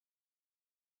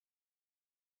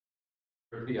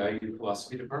For the IU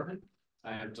Philosophy Department.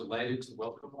 I am delighted to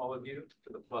welcome all of you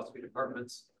to the Philosophy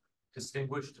Department's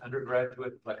Distinguished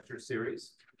Undergraduate Lecture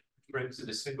Series, which brings a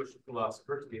distinguished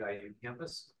philosopher to the IU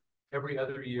campus every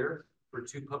other year for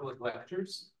 2 public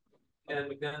lectures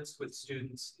and events with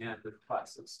students and with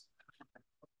classes.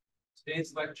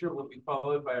 Today's lecture will be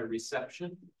followed by a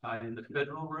reception in the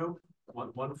Federal Room,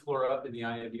 one floor up in the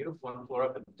IMU, one floor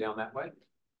up and down that way.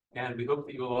 And we hope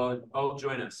that you will all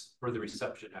join us for the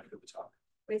reception after the talk.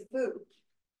 With food.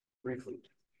 Free food.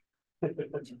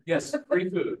 Yes, free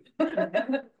food.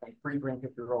 Free drink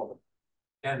if you're old.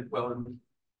 And well,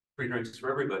 free drinks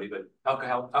for everybody, but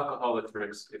alcoholic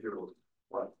drinks if you're old.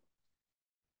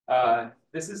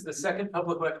 This is the second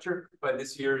public lecture by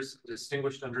this year's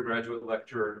distinguished undergraduate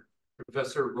lecturer,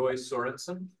 Professor Roy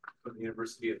Sorensen from the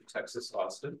University of Texas,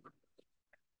 Austin.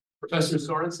 Professor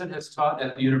Sorensen has taught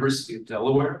at the University of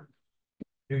Delaware,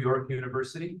 New York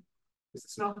University. Is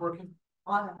this not working?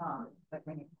 On and on, but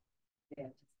when you,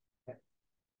 yeah.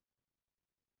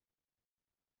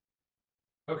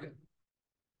 Okay.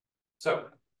 So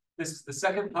this is the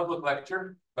second public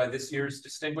lecture by this year's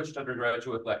distinguished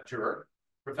undergraduate lecturer,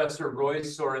 Professor Roy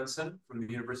Sorensen from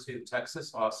the University of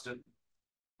Texas, Austin.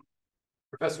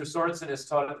 Professor Sorensen has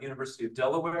taught at the University of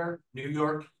Delaware, New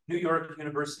York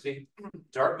University,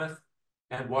 Dartmouth,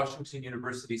 and Washington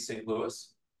University, St.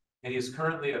 Louis. And he is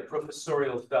currently a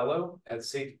Professorial Fellow at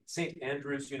St.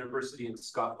 Andrews University in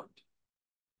Scotland.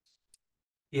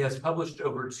 He has published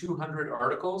over 200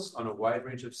 articles on a wide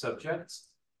range of subjects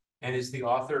and is the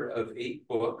author of 8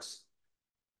 books.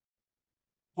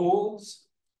 Wholes,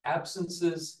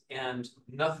 absences, and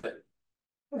nothing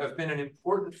have been an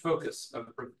important focus of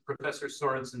Professor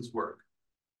Sorensen's work.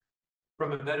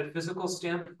 From a metaphysical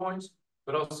standpoint,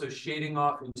 but also shading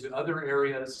off into other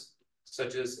areas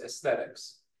such as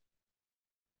aesthetics.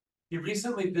 He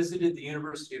recently visited the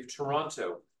University of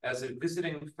Toronto as a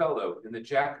visiting fellow in the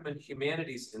Jackman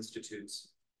Humanities Institute's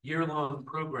year-long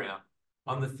program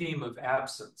on the theme of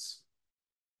absence.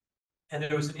 And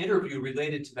there was an interview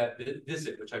related to that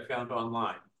visit, which I found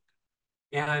online.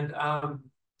 And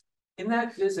in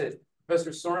that visit, Professor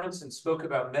Sorensen spoke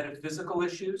about metaphysical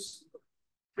issues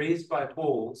raised by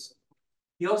wholes.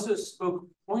 He also spoke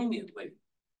poignantly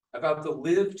about the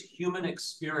lived human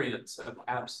experience of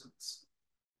absence.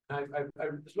 I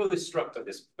was really struck by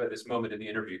this moment in the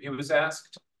interview. He was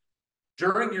asked,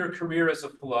 during your career as a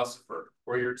philosopher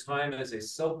or your time as a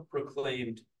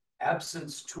self-proclaimed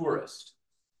absence tourist,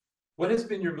 what has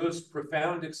been your most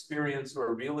profound experience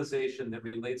or realization that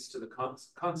relates to the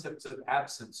concepts of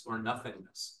absence or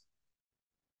nothingness?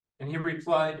 And he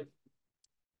replied,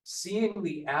 seeing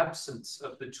the absence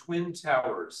of the Twin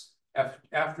Towers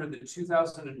after the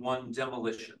 2001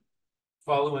 demolition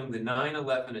following the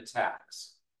 9/11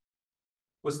 attacks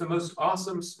was the most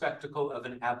awesome spectacle of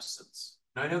an absence.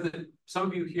 Now, I know that some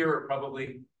of you here are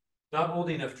probably not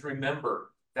old enough to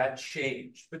remember that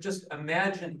change, but just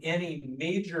imagine any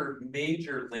major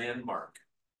landmark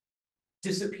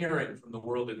disappearing from the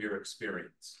world of your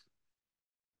experience.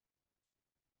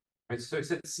 Right, so I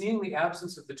said, seeing the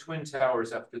absence of the Twin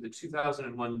Towers after the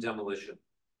 2001 demolition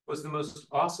was the most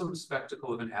awesome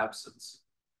spectacle of an absence.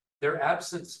 Their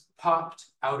absence popped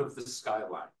out of the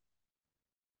skyline.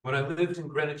 When I lived in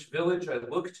Greenwich Village, I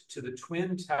looked to the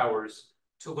Twin Towers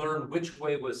to learn which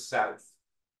way was south.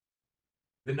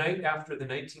 The night after the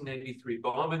 1993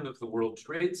 bombing of the World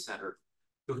Trade Center,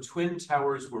 the Twin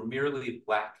Towers were merely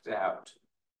blacked out.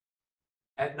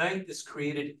 At night, this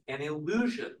created an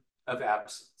illusion of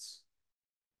absence.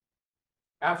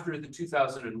 After the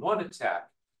 2001 attack,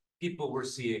 people were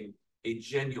seeing a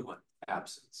genuine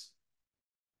absence.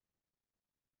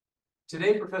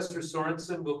 Today, Professor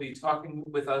Sorensen will be talking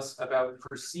with us about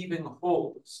perceiving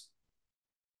wholes,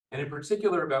 and in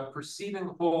particular about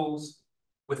perceiving wholes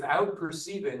without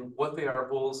perceiving what they are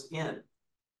wholes in.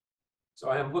 So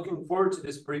I am looking forward to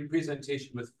this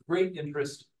presentation with great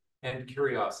interest and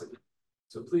curiosity.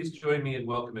 So please join me in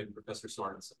welcoming Professor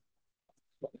Sorensen.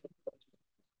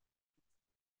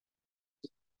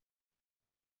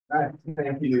 All right,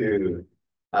 thank you.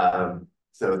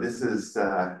 So this is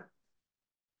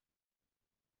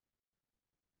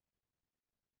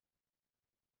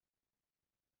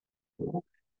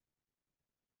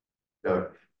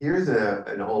so here's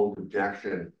an old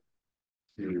objection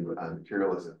to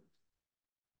materialism.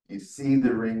 You see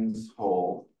the rings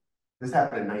whole. This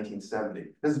happened in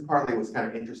 1970. This is partly what's kind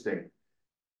of interesting.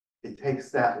 It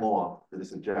takes that long for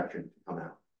this objection to come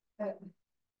out.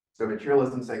 So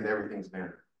materialism saying that everything's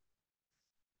matter.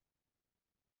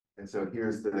 And so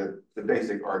here's the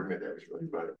basic argument that was really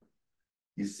about it.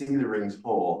 You see the rings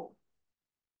whole.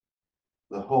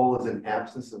 the whole is an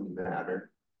absence of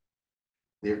matter.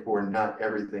 Therefore, not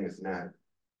everything is matter.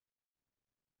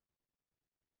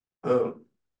 Boom.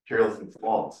 Materialism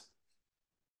false.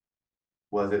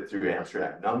 Was it through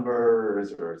abstract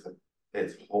numbers or is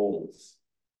it's wholes?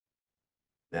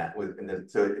 That was, and then,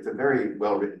 so it's a very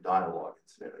well-written dialogue.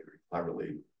 It's very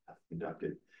cleverly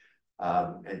conducted,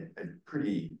 and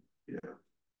pretty,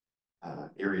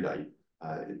 erudite,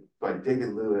 by David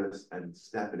Lewis and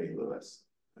Stephanie Lewis,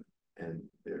 and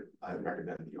I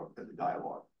recommend the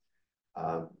dialogue.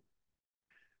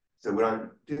 So what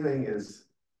I'm doing is,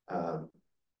 got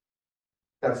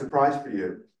a surprise for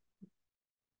you.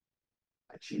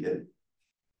 I cheated.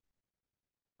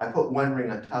 I put one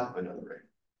ring on top of another ring.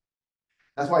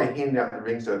 That's why I handed out the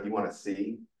ring, so if you want to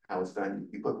see how it's done,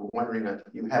 you put one ring on,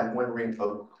 you have one ring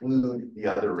occlude the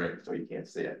other ring, so you can't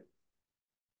see it.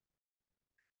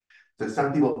 So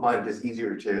some people find it just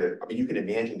easier to, I mean, you can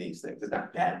imagine these things. It's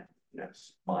not bad,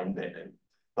 it's mind-bending.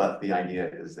 But the idea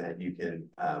is that you can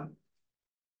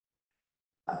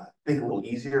think a little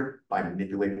easier by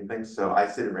manipulating things. So I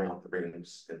sit around with the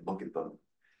rings and look at them.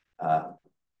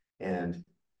 And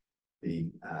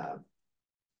the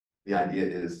idea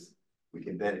is we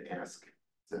can then ask,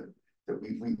 so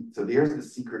there's the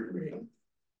secret ring.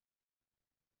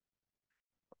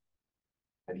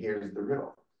 And here's the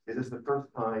riddle. Is this the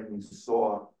first time you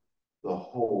saw the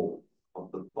whole of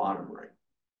the bottom ring?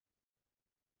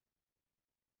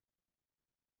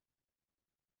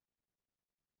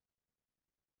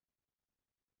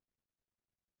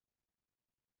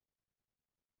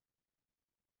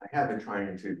 I have been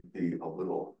trying to be a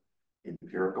little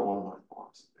empirical in my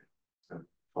philosophy. So,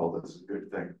 well, this is a good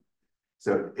thing.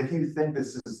 So if you think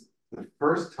this is the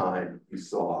first time you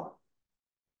saw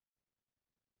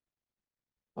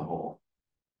the hole,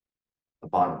 the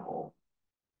bottom hole,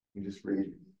 you just read.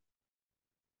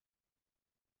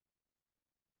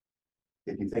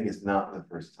 If you think it's not the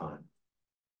first time,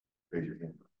 raise your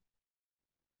hand.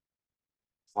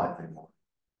 Slightly more.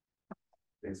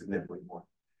 Significantly more.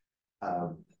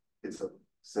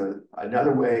 So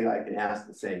another way I can ask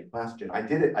the same question. I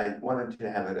did it. I wanted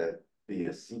to have it be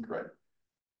a secret.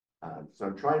 So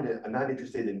I'm not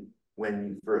interested in when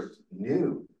you first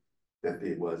knew that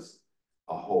there was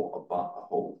a hole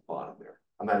bottom there.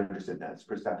 I'm not interested in that. It's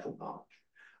perceptual knowledge.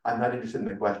 I'm not interested in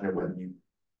the question of when you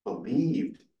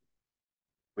believed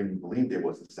there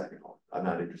was a second hole. I'm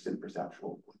not interested in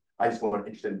perceptual. I just want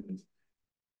interested in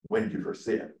when did you first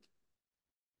see it.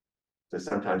 So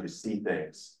sometimes you see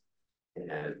things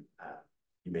and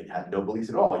you may have no beliefs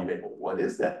at all. You may go, what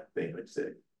is that thing that you see?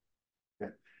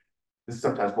 Okay. This is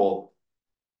sometimes called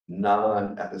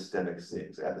non-epistemic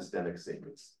seeing. So epistemic seeing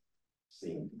is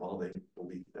seeing involving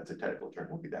belief. That's a technical term,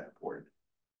 won't be that important.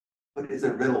 But it's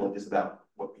a riddle just about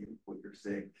what you're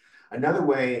seeing. Another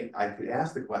way I could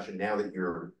ask the question, now that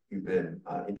you've been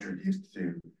introduced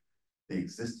to the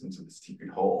existence of the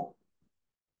secret hole,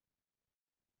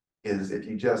 is if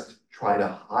you just try to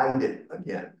hide it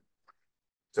again.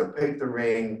 So take the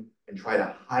ring and try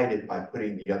to hide it by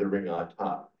putting the other ring on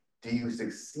top. Do you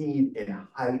succeed in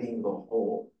hiding the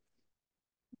hole?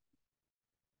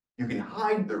 You can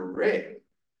hide the ring.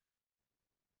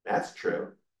 That's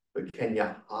true. But can you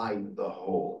hide the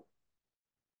hole?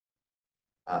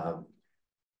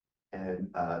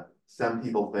 Some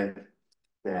people think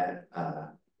that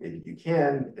maybe you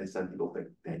can, and some people think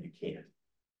that you can't.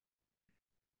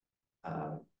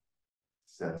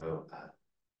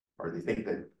 Or they think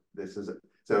that this is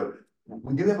so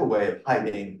we do have a way of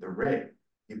hiding the ring.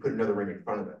 You put another ring in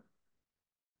front of it.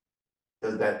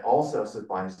 Does that also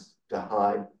suffice to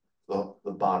hide the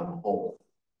bottom hole?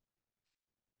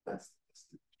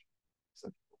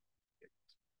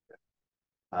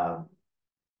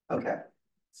 Okay.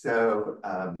 So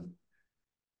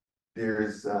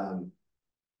there's the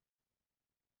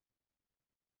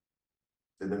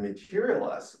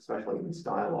materialist, especially in these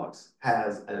dialogues,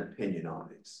 has an opinion on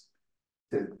these.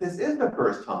 This isn't the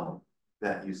first time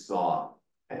that you saw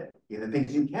the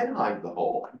things you can hide the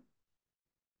hole.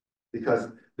 Because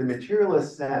the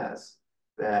materialist says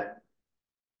that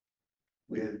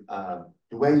with the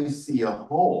way you see a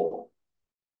hole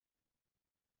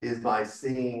is by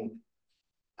seeing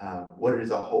what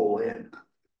is a hole in.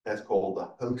 That's called the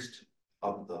host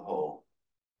of the hole.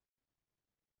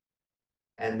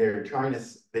 And they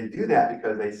do that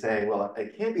because they say, well,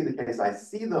 it can't be the case I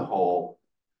see the hole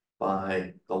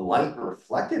by the light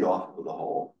reflected off of the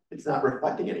hole. It's not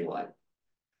reflecting any light.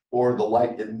 Or the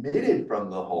light emitted from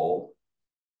the hole,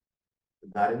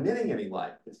 it's not emitting any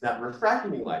light. It's not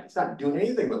refracting any light. It's not doing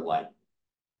anything with light.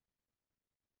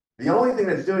 The only thing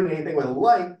that's doing anything with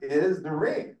light is the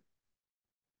ring.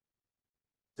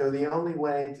 So the only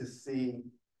way to see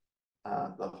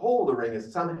the hole of the ring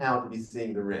is somehow to be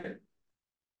seeing the ring.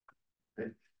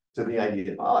 Right? So the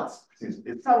idea,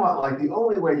 it's somewhat like the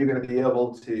only way you're going to be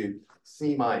able to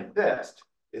see my fist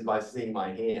is by seeing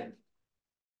my hand.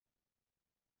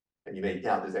 And you may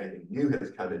doubt there's anything new that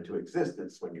has come into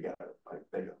existence when you get like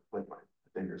blink my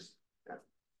fingers. Yeah.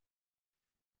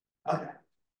 Okay.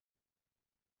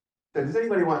 So does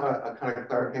anybody want a kind of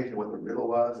clarification of what the riddle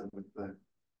was and what the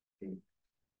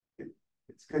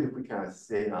it's good if we kind of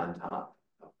stay on top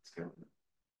of what's going on.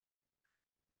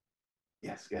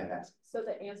 Yes, go ahead, ask. So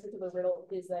the answer to the riddle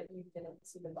is that you didn't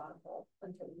see the bottom hole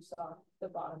until you saw the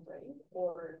bottom ring,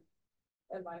 or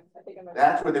I think I'm.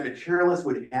 That's what the materialist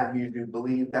would have you to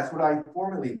believe. That's what I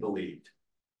formerly believed.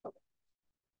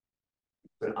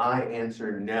 But I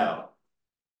answer no.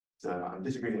 So I'm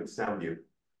disagreeing with some of you.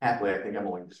 Happily, I think I'm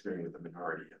only disagreeing with the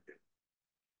minority of you.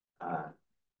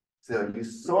 So you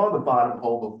saw the bottom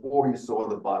hole before you saw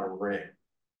the bottom ring.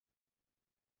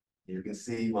 You can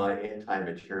see my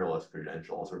anti-materialist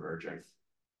credentials emerging.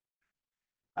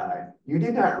 You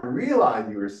did not realize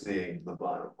you were seeing the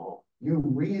bottom hole. You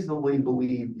reasonably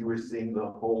believed you were seeing the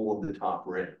whole of the top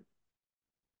ring.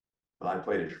 But I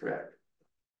played a trick.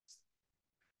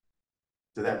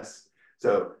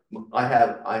 So I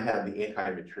have the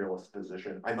anti-materialist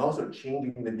position. I'm also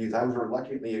changing the views. I was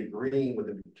reluctantly agreeing with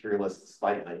the materialists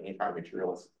despite my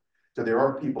anti-materialist. So there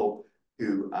are people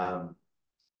who,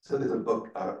 so there's a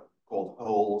book called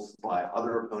Holes by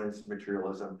other opponents of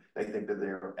materialism. They think that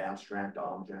they're abstract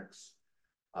objects.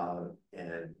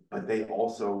 But they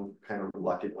also kind of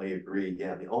reluctantly agree,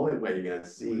 yeah, the only way you're going to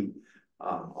see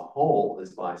a hole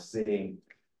is by seeing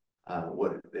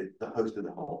the host of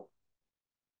the hole.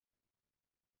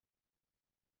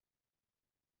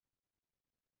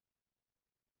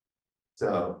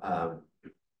 So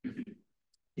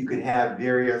you could have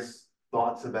various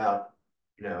thoughts about,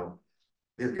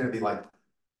 there's going to be like,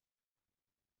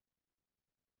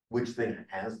 which thing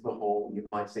has the hole? You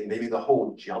might say maybe the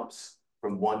hole jumps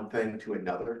from one thing to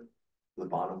another. The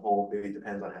bottom hole, maybe it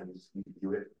depends on how you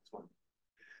view it.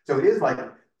 So it is like,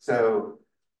 so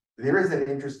there is an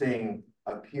interesting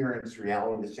appearance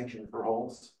reality distinction for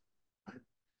holes.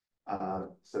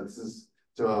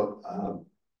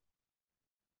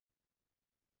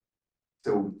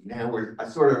 So now I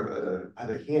sort of have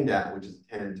a handout, which is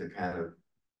tended to kind of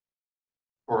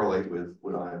correlate with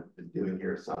what I've been doing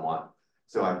here somewhat.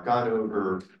 So I've gone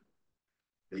over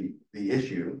the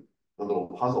issue, the little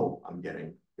puzzle I'm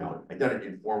getting going. I've done it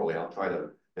informally. I'll try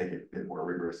to make it a bit more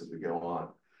rigorous as we go on.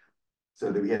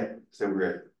 So we're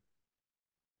at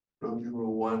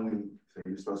rule one. So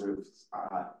you're supposed to,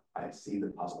 I see the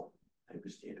puzzle. I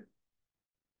understand it.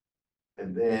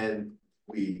 And then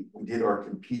we did our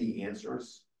competing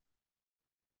answers.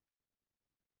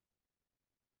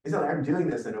 So I'm doing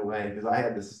this in a way because I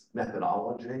had this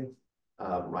methodology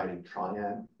of writing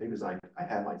triad. Because I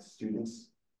had my students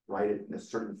write it in a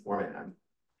certain format,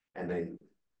 and they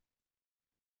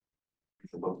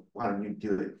said, well, why don't you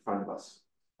do it in front of us?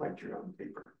 Write your own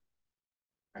paper.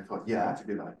 I thought, yeah, that's a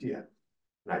good idea.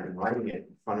 And I've been writing it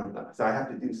in front of them. So I have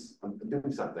to do, I'm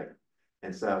doing something.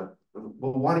 And so,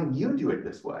 well, why don't you do it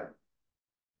this way?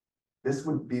 This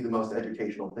would be the most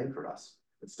educational thing for us.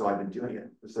 And so I've been doing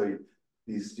it. So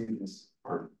these students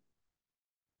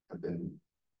have been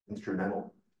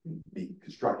instrumental in me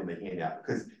constructing the handout,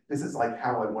 because this is like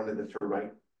how I wanted them to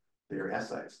write their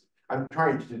essays. I'm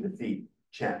trying to defeat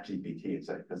ChatGPT and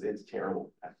say, because it's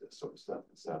terrible at this sort of stuff.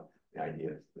 And so the idea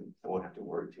is that I won't have to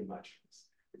worry too much.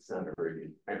 It's not a very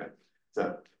good. Anyway,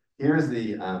 so here's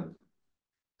the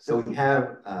so we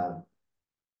have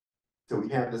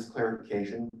this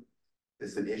clarification.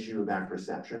 It's an issue about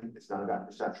perception. It's not about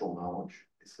perceptual knowledge.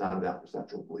 It's not about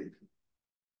perceptual belief.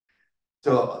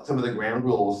 So some of the ground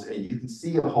rules, and you can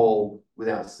see a hole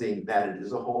without seeing that it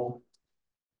is a hole.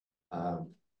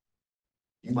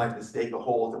 You might mistake a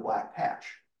hole as a black patch.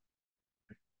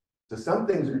 So some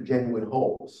things are genuine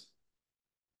holes.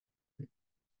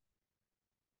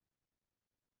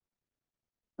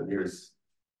 But here's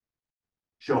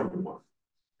showing you one.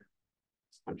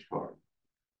 It's much harder.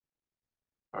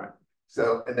 All right.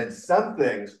 So, and then some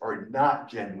things are not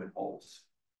genuine holes.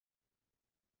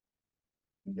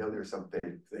 There's some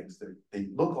things that they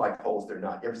look like holes, they're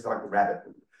not. You ever saw like a rabbit,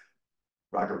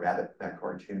 Roger Rabbit, that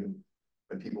cartoon,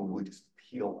 when people would just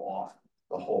peel off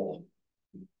the hole,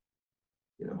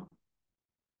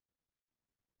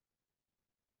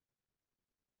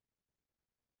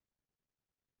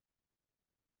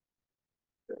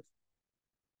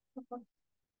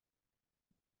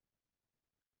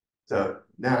 So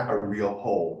not a real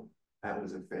hole. That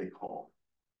was a fake hole.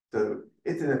 So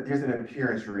there's an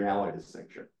appearance reality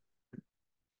distinction.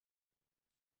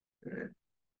 Okay.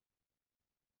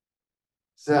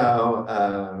 So,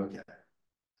 okay.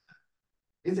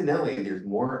 Incidentally, there's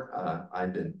more.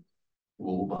 I've been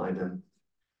fooled by them.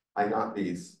 I got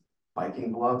these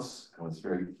biking gloves. I was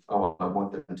I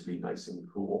want them to be nice and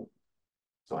cool.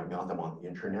 So I got them on the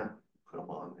internet, put them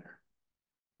on there.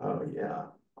 Oh yeah,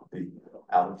 I'll be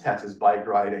out in Texas bike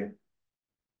riding,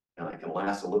 and I can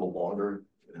last a little longer,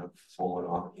 swollen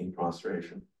off heat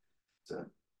prostration. So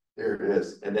there it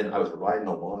is. And then I was riding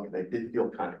along, and they did feel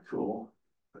kind of cool.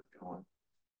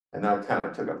 And then I kind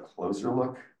of took a closer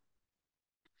look.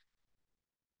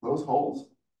 Those holes,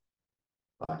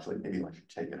 actually, maybe I should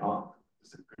take it off.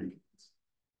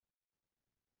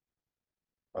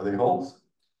 Are they holes?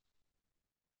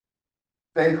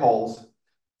 Fake holes.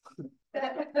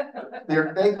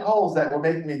 They're fake holes that were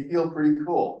making me feel pretty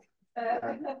cool.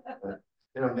 So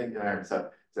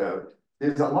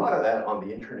there's a lot of that on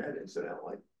the internet,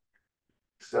 incidentally.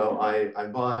 So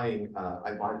I'm buying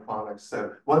I buy products.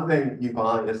 So one thing you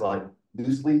buy is like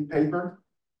loose leaf paper.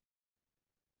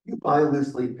 You buy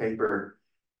loose leaf paper,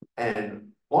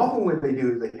 and often what they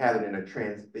do is they have it in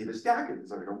they have a stack of it, it's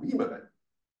like a ream of it.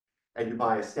 And you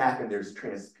buy a stack and there's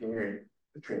transparent,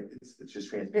 it's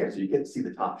just transparent, so you get to see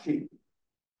the top sheet.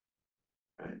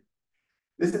 Right?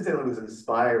 This was an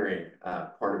inspiring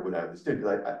part of what I was doing,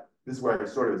 because this is where I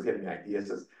sort of was getting the idea.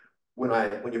 Says when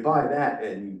you buy that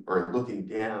and you are looking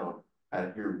down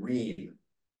at your ream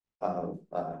of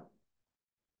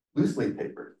loose leaf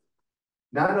paper,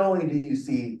 not only do you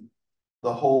see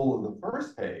the whole of the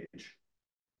first page,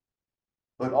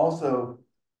 but also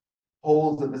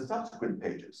holes of the subsequent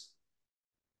pages.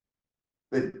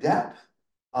 The depth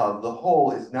of the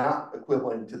hole is not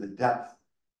equivalent to the depth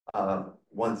of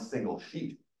one single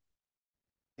sheet.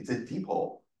 It's a deep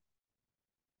hole.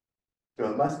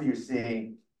 So it must be you're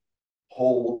seeing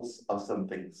holes of some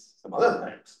things, some other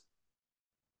things.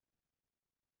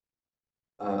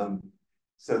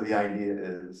 So the idea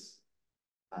is,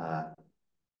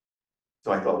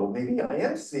 so I thought, well, maybe I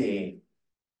am seeing,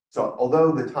 so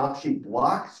although the top sheet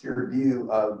blocks your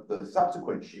view of the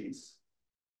subsequent sheets,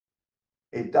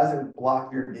 it doesn't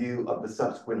block your view of the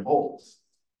subsequent holes.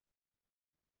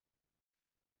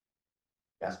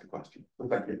 Ask a question.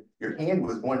 Look like your hand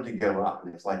was wanting to go up,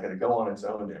 and it's like going to go on its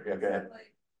own there. Yeah, go ahead.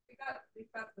 Like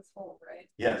we've got this hole, right?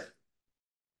 Yes.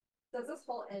 Does this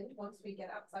hole end once we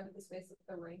get outside of the space of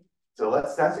the ring? So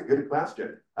that's a good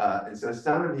question. And so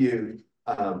some of you,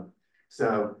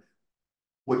 so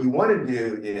what you want to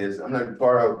do is, I'm going to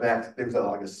borrow back. There's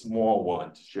like a small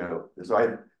one to show.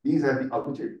 So these are the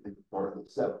other borrow.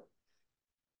 So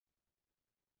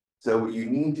what you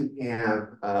need to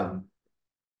have.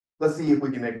 Let's see if we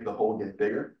can make the hole get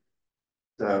bigger.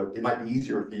 So it might be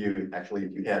easier for you, actually,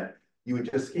 if you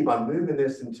would just keep on moving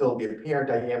this until the apparent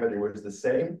diameter was the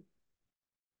same.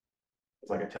 It's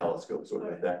like a telescope sort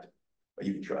of effect, but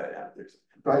you can try it out.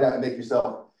 Try it out and make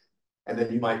yourself, and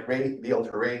then you might be able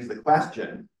to raise the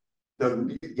question. So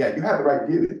yeah, you have the right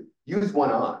view. Use one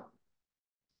on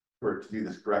to do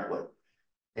this correctly.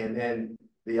 And then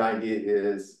the idea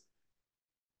is,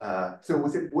 so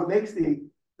what makes the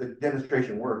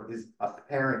demonstration work is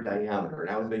apparent diameter.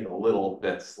 And I was being a little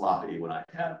bit sloppy when I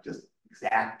had just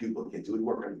exact duplicates. It would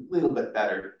work a little bit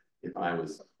better if I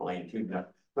was fine tuned enough.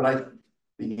 But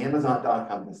the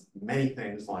Amazon.com has many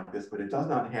things like this, but it does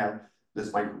not have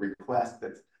this like request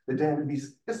that the diameter be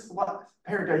just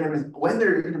apparent diameters when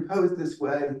they're interposed this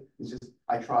way. It's just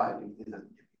I tried and it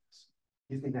doesn't give me this.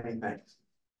 Gives me many things.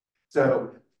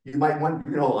 So you might want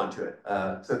to hold on to it.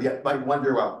 So you might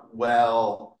wonder,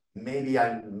 well, maybe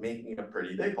I'm making a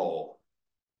pretty big hole.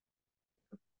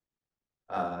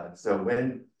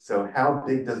 So how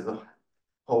big does the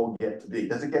hole get to be?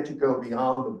 Does it get to go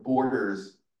beyond the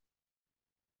borders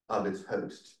of its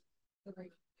host?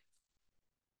 Okay.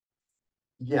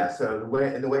 Yeah, so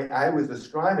the way I was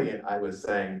describing it, I was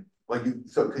saying, well,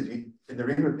 because in the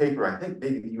reading of the paper, I think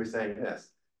maybe you were saying this,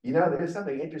 there's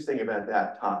something interesting about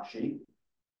that top sheet.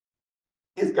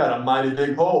 It's got a mighty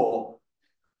big hole.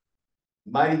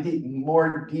 Mighty deep,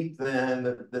 more deep than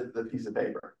the piece of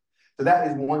paper. So that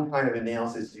is one kind of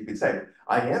analysis you could say.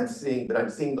 I'm seeing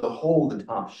the hole of the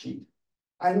top sheet.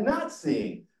 I'm not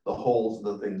seeing the holes of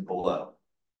the things below.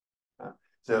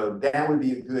 So that would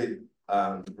be a good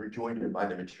rejoinder by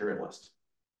the materialist.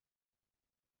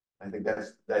 I think that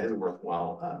is a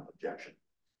worthwhile objection.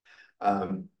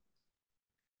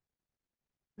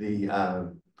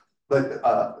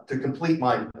 But to complete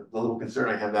the little concern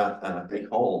I have about big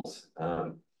holes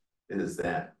is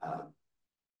that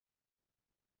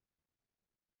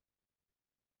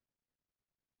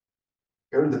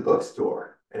go to the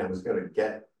bookstore and I was going to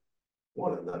get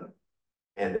one of them.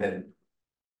 And then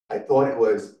I thought it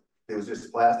was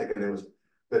just plastic, and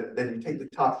but then you take the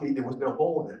top sheet, there was no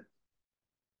hole in it.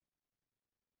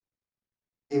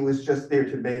 It was just there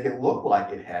to make it look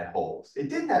like it had holes. It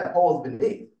did have holes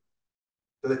beneath.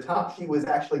 So the top sheet was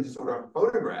actually just sort of a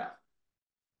photograph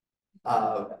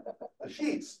of the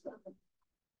sheets.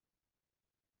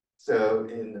 So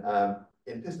in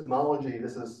epistemology,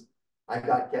 I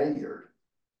got Gettier.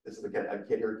 This is a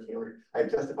Gettier counter. I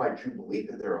have justified true belief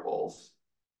that there are holes,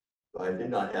 but I did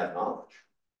not have knowledge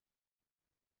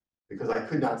because I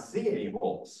could not see any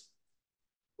holes.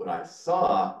 What I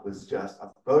saw was just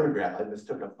a photograph. I just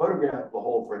took a photograph of the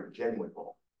hole for a genuine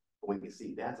hole. We can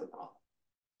see that's a problem.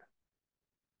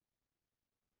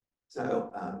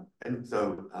 So, and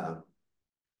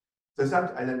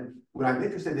then what I'm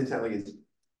interested in something is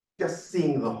just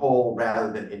seeing the hole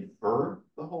rather than infer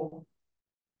the hole.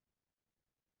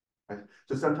 Right?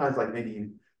 So sometimes, like maybe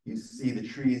you see the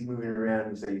trees moving around,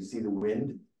 you say you see the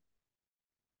wind.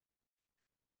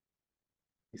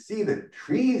 You see the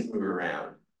trees move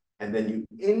around, and then you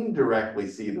indirectly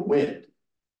see the wind,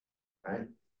 right?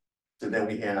 So then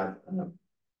we have,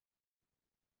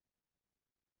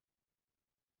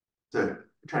 so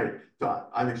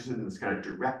I'm interested in this kind of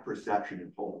direct perception of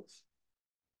holes.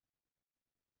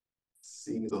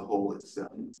 Seeing the hole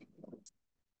itself.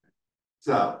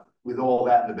 So with all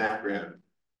that in the background,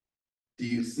 do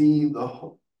you see the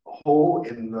hole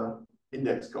in the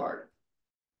index card?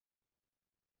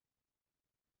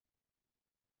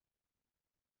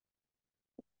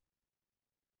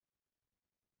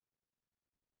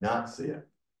 Not see it.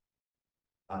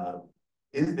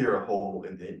 Is there a hole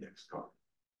in the index card?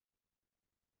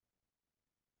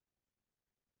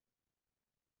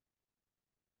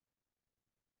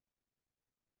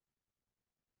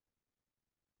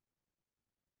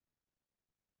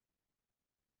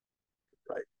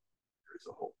 Right, there's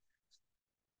a hole.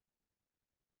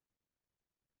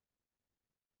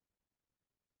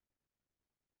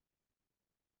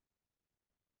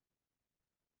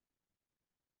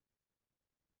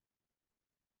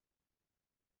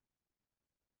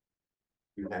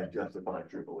 You had justified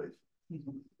true belief.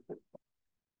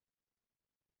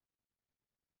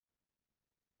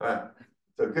 All right,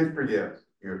 so good for you.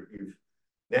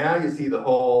 Now you see the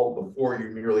hole before you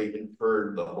merely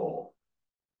inferred the hole.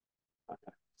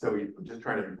 Okay. So we're just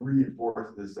trying to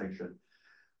reinforce the distinction.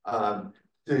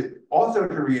 To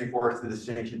reinforce the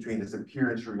distinction between this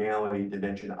appearance reality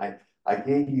dimension, I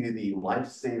gave you the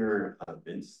lifesaver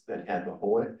events that had the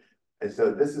hole in it. And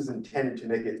so this is intended to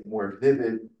make it more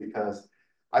vivid because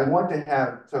I want to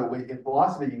have, so in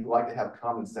philosophy, you like to have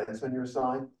common sense on your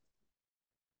side.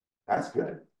 That's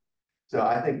good. So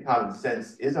I think common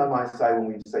sense is on my side when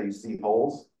we say you see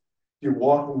holes. If you're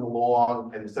walking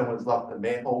along and someone's left a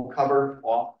manhole cover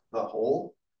off the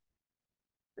hole,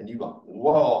 and you go,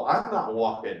 whoa, I'm not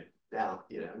walking down,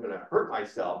 I'm going to hurt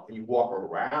myself. And you walk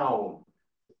around,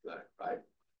 right?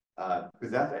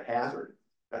 Because that's a hazard.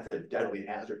 That's a deadly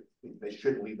hazard. They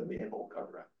shouldn't leave the manhole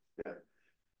cover out. Yeah.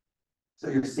 So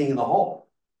you're seeing the hole,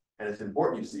 and it's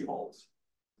important you see holes.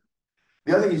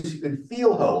 The other thing is you can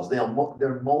feel holes. They're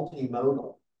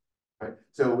multimodal, right?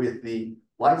 So with the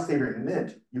lifesaver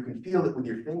mint, you can feel it with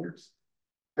your fingers.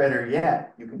 Better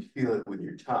yet, you can feel it with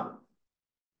your tongue.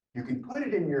 You can put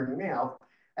it in your mouth,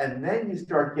 and then you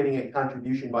start getting a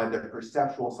contribution by the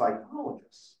perceptual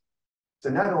psychologists. So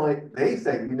not only they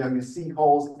say, you see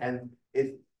holes, and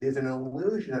it is an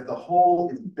illusion that the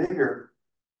hole is bigger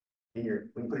when you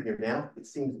put it in your mouth. It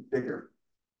seems bigger.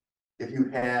 If you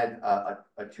had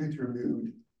a tooth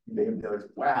removed, you may have noticed,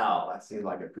 wow, that seems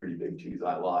like a pretty big tooth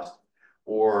I lost.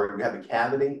 Or you have a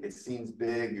cavity, it seems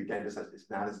big. Your dentist says it's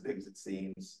not as big as it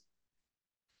seems.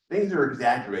 Things are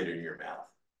exaggerated in your mouth.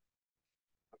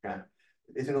 Okay,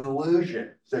 it's an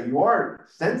illusion. So you are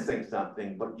sensing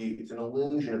something, but it's an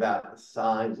illusion about the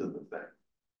size of the thing.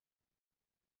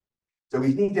 So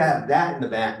we need to have that in the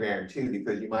background too,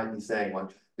 because you might be saying,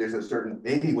 well, there's a certain,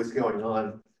 maybe what's going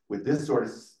on with this sort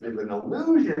of, there's an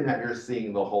illusion that you're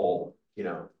seeing the whole,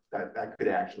 that could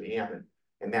actually happen.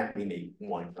 And that may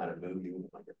want to kind of move you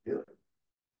like a feeling.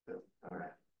 So, all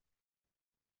right.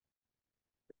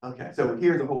 Okay, so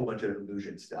here's a whole bunch of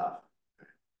illusion stuff.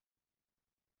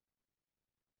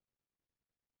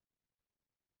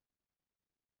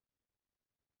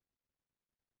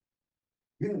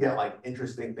 You can get like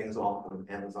interesting things off of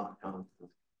Amazon.com.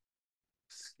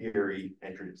 Scary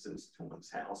entrances to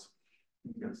one's house.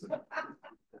 There's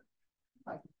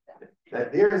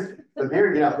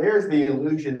the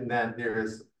illusion that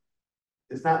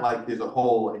it's not like there's a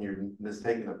hole and you're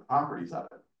mistaking the properties of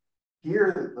it.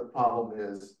 Here, the problem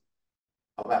is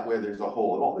about where there's a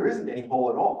hole at all. There isn't any hole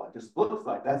at all. It just looks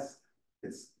like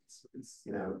it's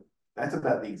you know, that's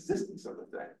about the existence of the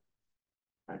thing.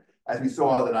 Right? As we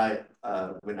saw that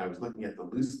when I was looking at the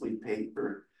loose leaf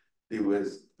paper, there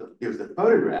was the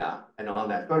photograph, and on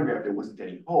that photograph there wasn't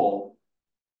any hole,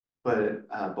 but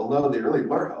below there really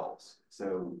were holes.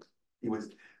 So it was,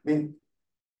 I mean,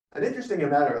 an interesting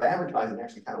amount of advertising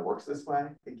actually kind of works this way.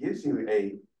 It gives you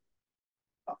a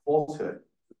falsehood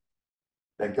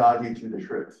that God gives you the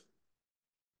truth.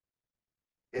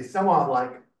 It's somewhat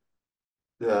like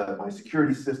my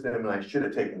security system, and I should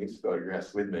have taken these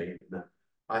photographs with me.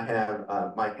 I have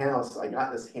my house, I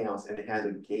got this house, and it has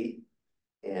a gate,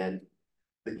 and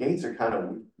the gates are kind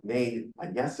of made, I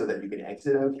guess, so that you can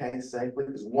exit okay safely,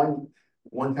 because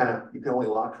one kind of, you can only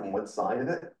lock from one side of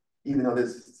it, even though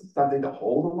there's something to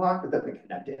hold the lock, but doesn't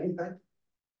connect to anything.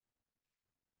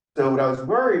 So what I was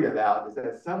worried about is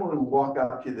that someone would walk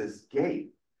up to this gate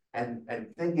and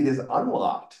think it is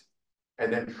unlocked,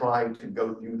 and then trying to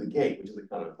go through the gate, which is a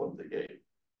kind of flimsy gate.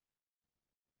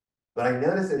 But I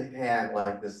noticed it had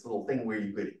like this little thing where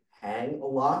you could hang a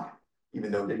lock,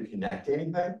 even though it didn't connect to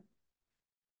anything.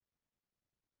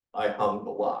 I hung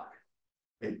the lock.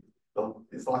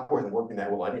 This lock wasn't working that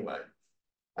well anyway.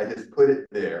 I just put it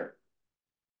there.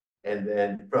 And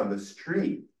then from the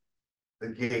street, the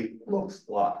gate looks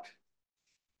locked.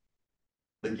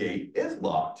 The gate is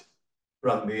locked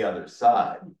from the other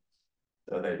side.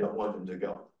 So they don't want them to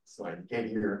go. So I get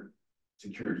here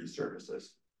security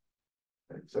services.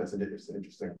 Okay, so it's an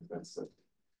interesting,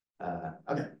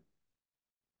 okay.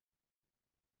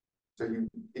 So you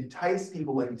entice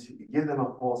people into, you give them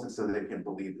a falsehood so they can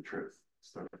believe the truth.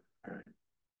 So, all right.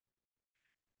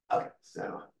 Okay, so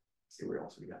let's see where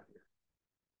else we got here.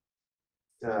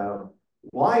 So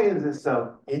why is this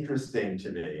so interesting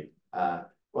to me?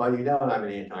 Well, you know I'm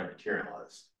an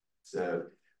anti-materialist. So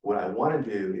what I want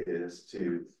to do is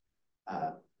to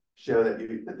show that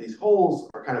these holes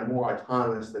are kind of more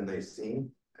autonomous than they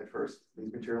seem at first,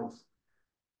 these materials.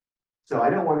 So I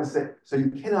don't want to say, so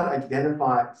you cannot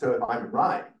identify, so if I'm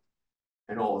right,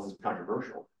 and all this is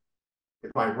controversial, if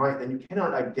I'm right, then you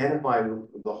cannot identify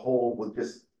the hole with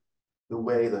just the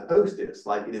way the host is,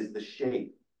 like it is the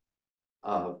shape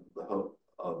of the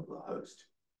host,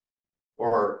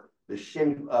 or the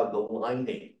shape of the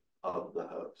lining of the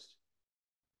host.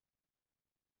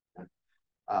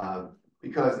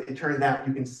 Because it turns out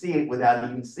you can see it without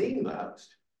even seeing the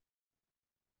host.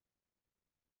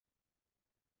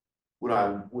 What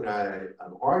I'm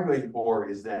arguing for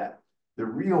is that the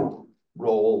real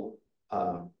role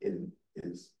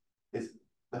is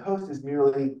the host is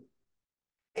merely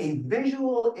a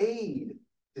visual aid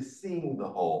to seeing the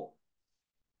whole.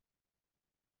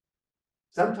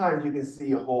 Sometimes you can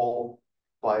see a hole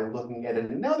by looking at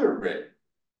another ring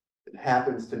that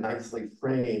happens to nicely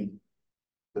frame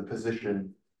the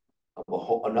position of a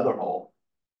hole, another hole,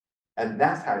 and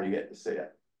that's how you get to see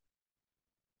it.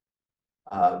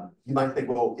 You might think,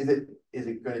 well, is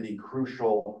it going to be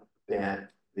crucial that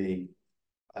the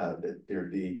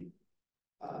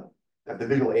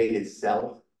visual aid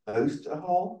itself hosts a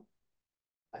hole?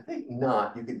 I think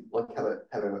not. You could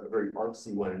have a very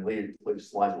artsy one, and later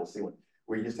slides we'll see one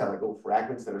where you just have like little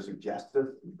fragments that are suggestive,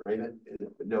 and frame it,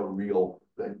 but no real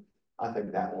thing. I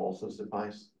think that will also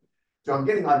suffice. So I'm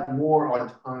getting like more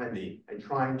autonomy and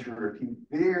trying to refute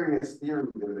various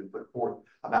theories that have been put forth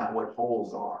about what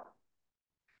holes are.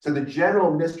 So the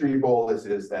general mystery goal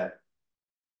is that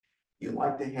you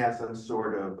like to have some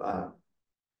sort of,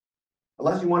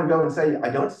 unless you want to go and say, I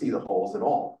don't see the holes at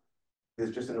all.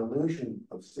 It's just an illusion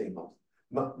of seeing holes.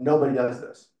 Nobody does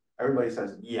this. Everybody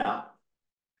says, yeah,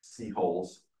 see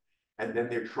holes. And then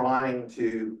they're trying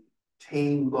to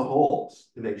tame the holes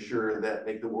to make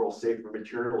the world safe for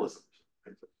materialism.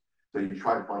 So you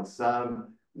try to find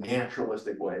some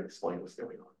naturalistic way of explaining what's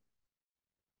going on.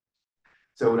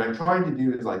 So what I'm trying to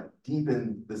do is like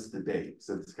deepen this debate.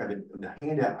 So it's kind of in the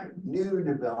handout, a new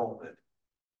development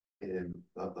in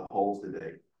the holes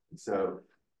debate. And so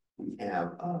we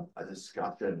have a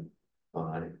discussion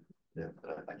on,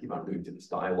 I keep on alluding to this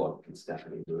dialogue from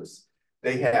Stephanie Lewis.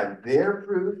 They have their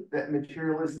proof that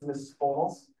materialism is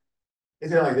false.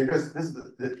 It's like they're just, this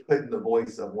is put in the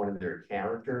voice of one of their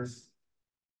characters.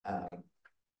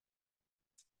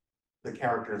 The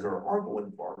characters are Argyle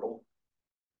and Bargle.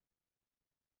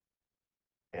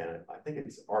 And I think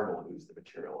it's Argyle who's the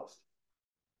materialist.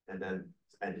 And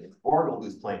it's Bargle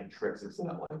who's playing tricks,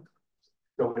 incidentally.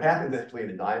 So what happens actually in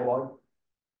the dialogue,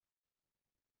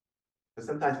 because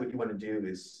sometimes what you want to do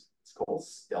is, it's called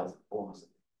stealth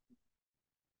philosophy.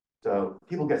 So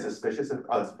people get suspicious of,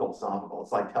 oh, it's philosophical.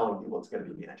 It's like telling people it's going to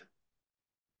be magic.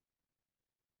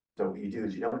 So what you do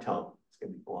is you don't tell them it's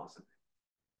going to be philosophy.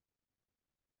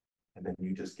 And then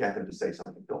you just get them to say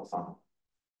something philosophical.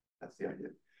 That's the idea.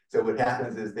 So what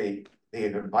happens is they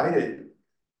have invited,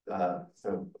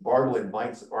 so Bargle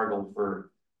invites Argle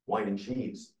for wine and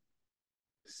cheese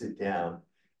to sit down.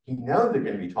 He knows they're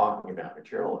going to be talking about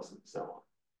materialism and so on.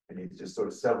 And he's just sort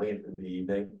of settling in for the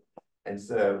evening. And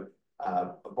so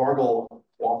Bargle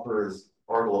offers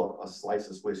Argle a slice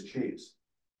of Swiss cheese.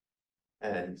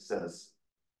 And he says,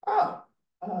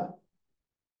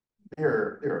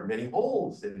 there are many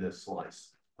holes in this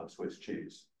slice of Swiss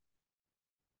cheese.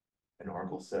 And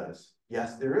Argle says,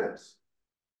 yes, there is.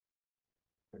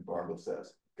 And Bargle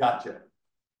says, gotcha.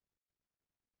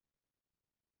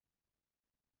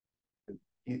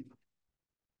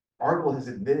 Argle has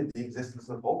admitted the existence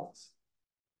of holes.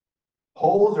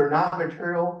 Holes are not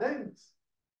material things.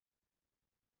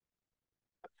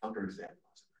 A counterexample.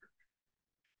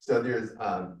 So there's,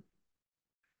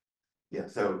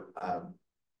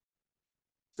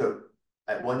 so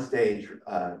at one stage,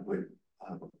 what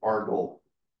Argle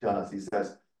does, he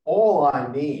says, all I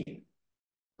mean,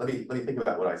 let me think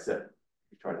about what I said.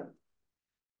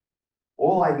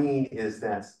 All I mean is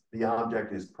that the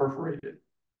object is perforated.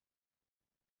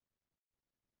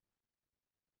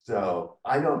 So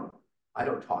I don't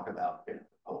talk about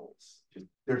holes.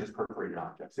 They're just perforated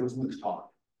objects. It was loose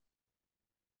talk.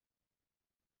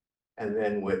 And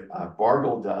then what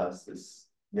Bargle does is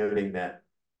noting that,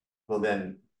 well,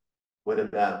 then what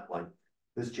about like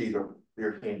this cheese or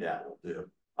your handout will do?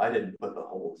 I didn't put the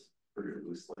holes pretty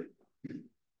loosely. You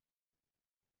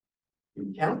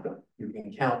can count them. You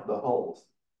can count the holes.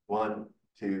 1,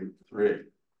 2, 3.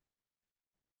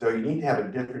 So you need to have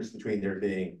a difference between there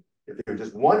being, if there's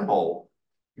just one hole,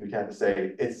 you would have to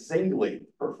say it's singly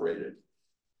perforated.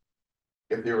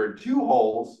 If there were 2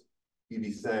 holes, you'd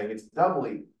be saying it's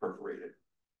doubly perforated.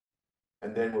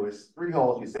 And then when it was 3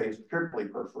 holes, you say it's triply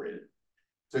perforated.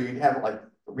 So you'd have like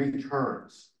 3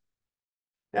 terms.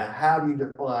 Now, how do you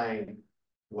define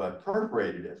what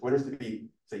perforated is? What is to be,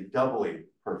 say, doubly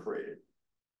perforated?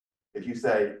 If you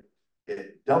say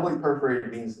it doubly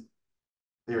perforated means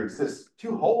there exists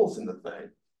 2 holes in the thing,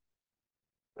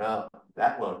 well,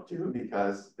 that won't do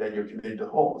because then you're committed to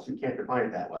holes. You can't define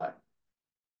it that way.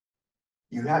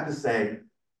 You have to say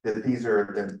that these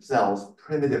are themselves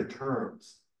primitive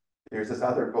terms. There's this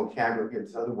other vocabulary,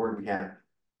 this other word we have,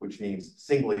 which means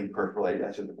singly perforated.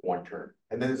 That's just one term.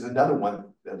 And then there's another one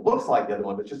that looks like the other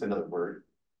one, but it's just another word,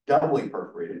 doubly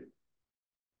perforated.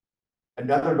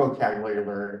 Another vocabulary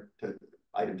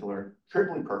item to learn,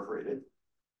 triply perforated,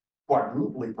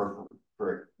 quadruply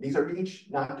perforated. These are each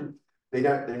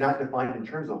they're not defined in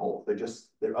terms of holes. They're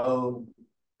just their own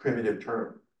primitive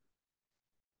term.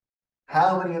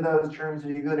 How many of those terms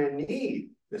are you going to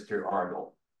need, Mr.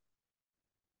 Argle?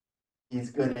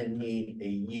 He's going to need a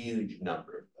huge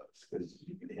number of those because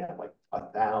you can have like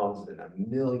 1,000,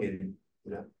 1,000,000,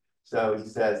 So he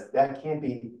says that can't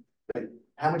be, but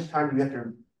how much time do you have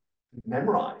to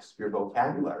memorize your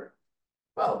vocabulary?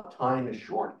 Well, time is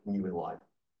short in human life.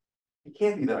 It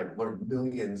can't be that I learn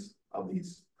millions of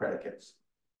these predicates.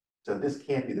 So this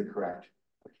can't be the correct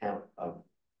account of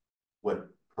what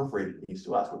perforated means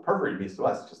to us. What perforated means to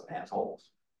us is just it has holes.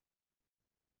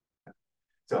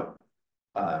 So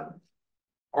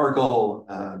Argle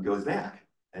goes back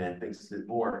and thinks a bit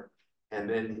more, and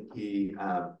then he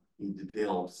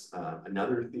develops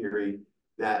another theory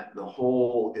that the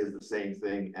hole is the same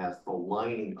thing as the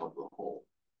lining of the hole.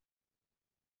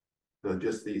 So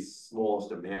just the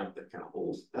smallest amount that kind of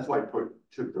holes. That's why I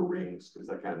took the rings, because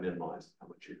that kind of minimized how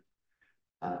much you.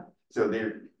 So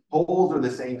their holes are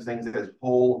the same things as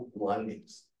hole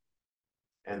linings.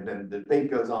 And then the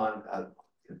debate goes on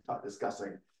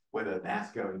discussing whether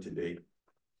that's going to be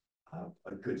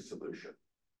a good solution.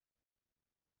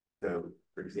 So,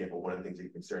 for example, one of the things you're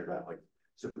concerned about, like,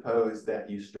 suppose that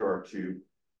you start to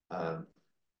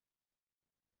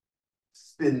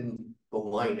spin the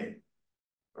lining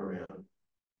around.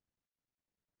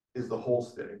 Is the hole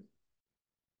spinning?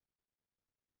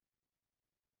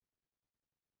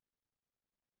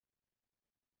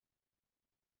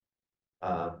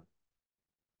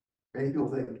 Many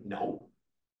people think no,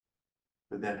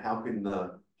 but then how can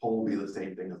the hole be the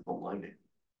same thing as the lining?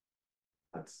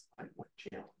 That's like one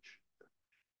challenge.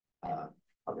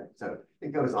 Okay, so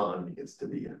it goes on, it gets to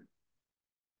the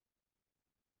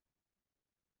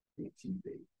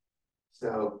TV.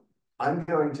 So I'm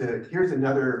going to, here's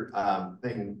another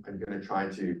thing I'm going to try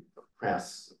to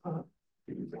press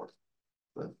more.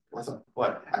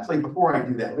 But actually, before I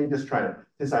do that, let me just try to,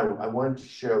 since I wanted to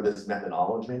show this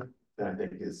methodology that I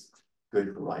think is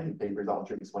good for writing papers, I'll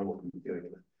try to explain what we're doing.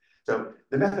 So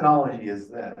the methodology is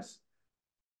this.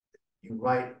 You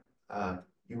write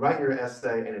your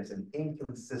essay and it's an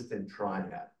inconsistent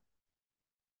triad.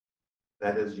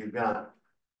 That is, you've got,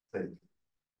 say,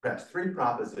 perhaps 3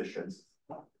 propositions.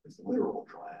 It's a literal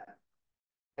triad.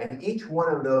 And each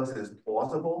one of those is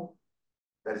plausible.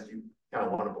 That is, you kind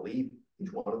of want to believe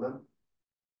each one of them.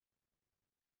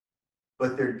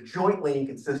 But they're jointly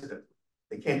inconsistent.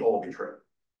 They can't all be true.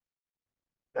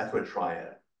 That's what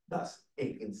triad does.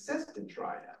 Inconsistent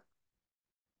triad.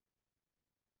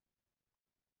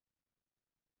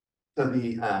 So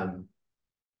the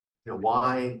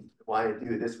why I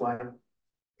do it this way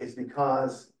is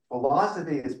because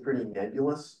philosophy is pretty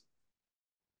nebulous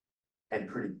and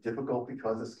pretty difficult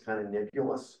because it's kind of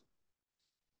nebulous.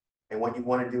 And what you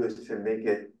want to do is to make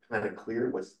it kind of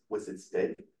clear what's at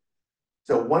stake.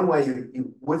 So one way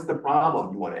what's the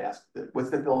problem you want to ask? What's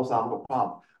the philosophical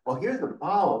problem? Well, here's the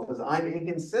problem, because I'm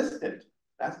inconsistent.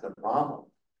 That's the problem.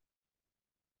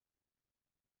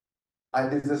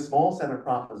 There's a small set of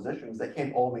propositions that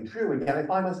can't all be true, and yet I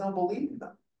find myself believing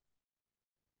them.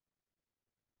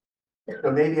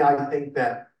 So maybe I think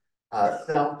that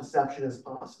self-deception is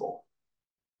possible.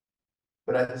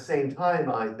 But at the same time,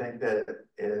 I think that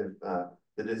if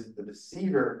the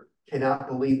deceiver cannot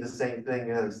believe the same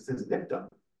thing as his victim.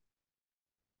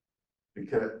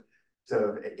 Because,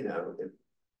 so, if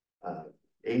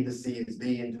A deceives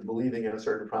B into believing in a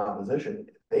certain proposition,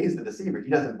 A is the deceiver. He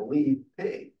doesn't believe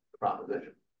B, the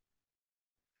proposition.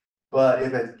 But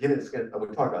if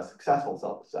we talk about successful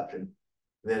self-deception,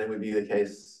 then it would be the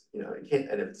case, it can't,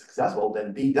 and if it's successful,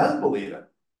 then B does believe it.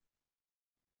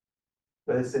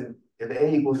 But if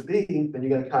A equals B, then you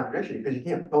get a contradiction, because you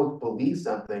can't both believe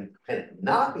something and it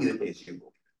not be the case you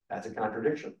believe. That's a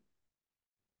contradiction.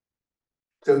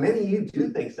 So many of you do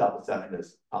think self-deception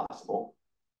is possible.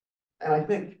 And I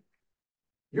think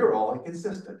you're all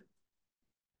inconsistent.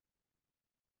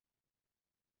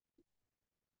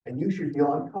 And you should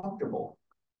feel uncomfortable.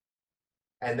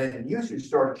 And then you should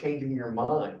start changing your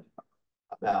mind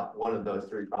about one of those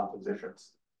 3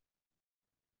 propositions.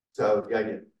 So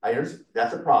I understand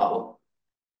that's a problem.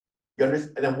 You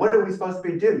understand? And then what are we supposed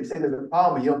to do? You say there's a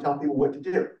problem, but you don't tell people what to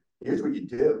do. Here's what you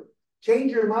do.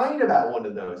 Change your mind about one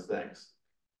of those things.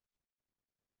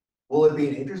 Will it be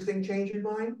an interesting change of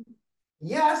mind?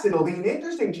 Yes, it'll be an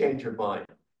interesting change of mind,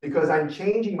 because I'm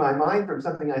changing my mind from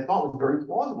something I thought was very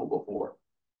plausible before.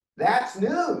 That's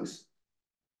news.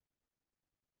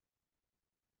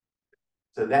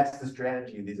 So that's the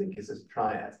strategy of these inconsistent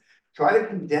triads. Try to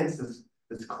condense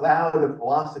this cloud of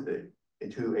philosophy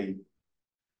into a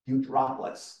few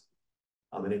droplets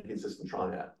of an inconsistent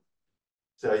triad.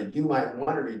 So you might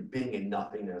want to read Being in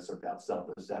Nothingness about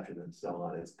self-deception and so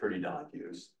on. It's pretty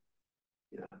diffuse.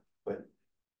 But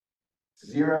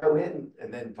zero in,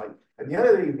 and then and the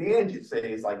other advantage you'd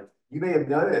say is you may have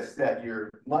noticed that you're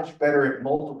much better at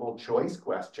multiple choice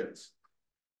questions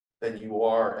than you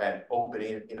are at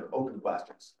open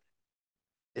questions.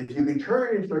 If you can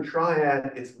turn it into a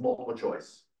triad, it's multiple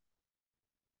choice.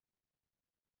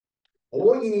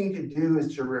 All you need to do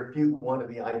is to refute one of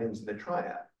the items in the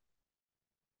triad.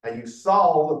 And you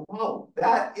solve the problem.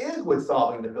 That is what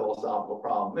solving the philosophical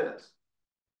problem is.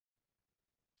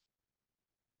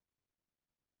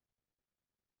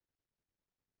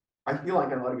 I feel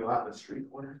like I want to go out in the street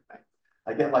corner.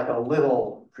 I get a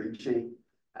little preachy.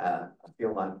 I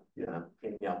feel like,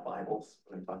 handing out Bibles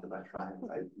when I talk about triads.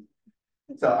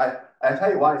 So I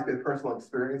tell you why, it's been personal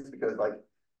experience, because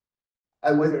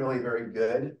I wasn't really very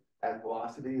good at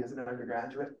philosophy as an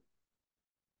undergraduate.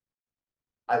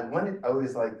 I wanted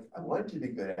to be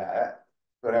good at it,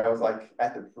 but I was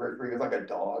at the periphery, it was like a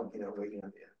dog, waiting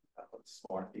on the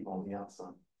smart people on the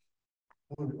outside.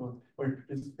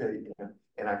 Participate,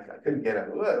 and I couldn't get it.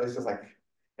 It was just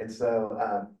and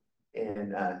so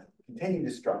continued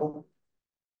to struggle.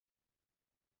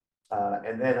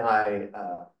 And then I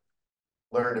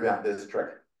learned about this trick.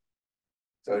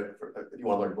 So if you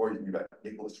want to learn more, you can read about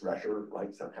Nicholas Rescher,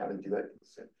 writes on how to do it.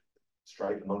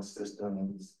 Strike amongst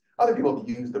systems. Other people have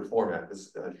used the format.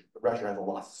 Rescher has a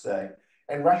lot to say.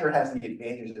 And Rescher has the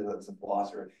advantages as a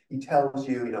philosopher. He tells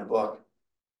you in a book,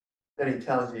 then he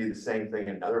tells you the same thing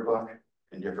in another book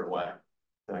in a different way.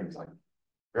 So he's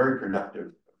very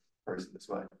productive person this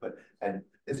way, and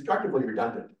instructively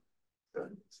redundant. So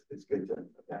it's good to,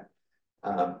 okay.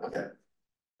 Okay.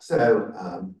 So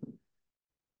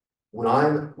what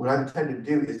I intend to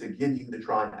do is to give you the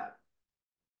triad.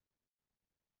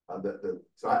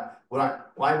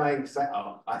 Why am I excited?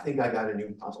 Oh, I think I got a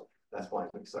new puzzle. That's why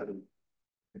I'm excited.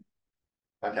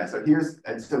 Okay, so here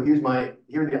are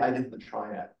the items of the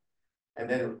triad. And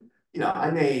then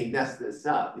I may mess this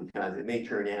up because it may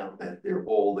turn out that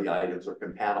all the items are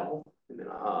compatible, and then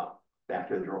back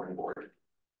to the drawing board.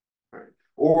 Right.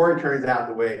 Or it turns out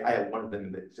the way I have one of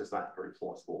them that's just not very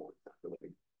plausible. It's not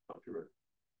really not true.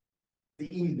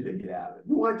 It's easy to get out of it.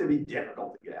 You want it to be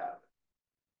difficult to get out of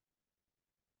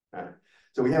it. All right.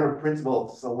 So we have a principle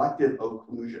of selective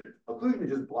occlusion. Occlusion is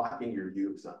just blocking your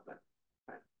view of something.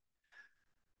 Right?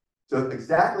 So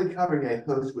exactly covering a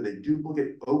host with a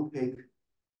duplicate opaque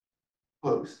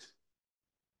host.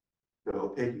 So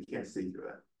opaque, you can't see through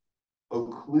it.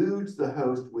 Occludes the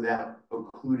host without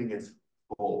occluding its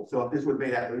hole. So if this was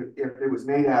made out, if it was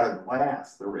made out of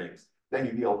glass, the rings, then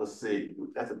you'd be able to see.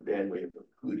 That's a bad way of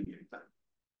occluding anything.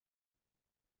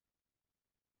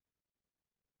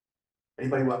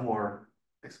 Anybody want more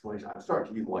explanation? I'm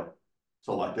starting to use like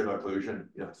selective occlusion,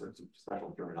 some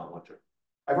special terminology.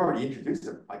 I've already introduced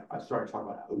them. I started talking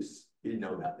about hosts. You didn't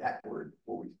know about that word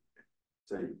before we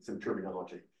say some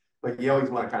terminology. But you always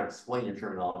want to kind of explain your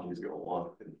terminology as you go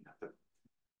along.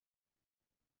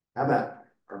 How about,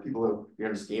 are people, you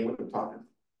understand what I'm talking about?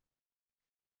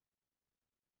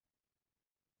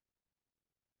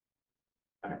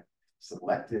 All right,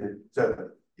 selective. So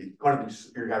you're going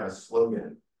to have a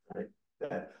slogan, right?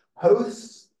 That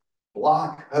hosts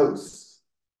block hosts.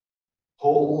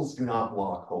 Holes do not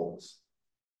block holes.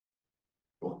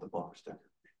 You want the bumper sticker.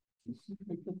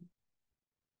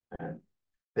 And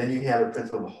then you have a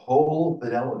principle of hole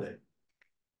fidelity.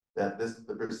 That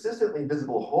the persistently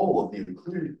visible hole of the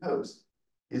occluded host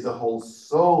is a hole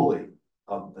solely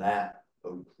of that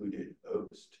occluded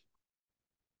host.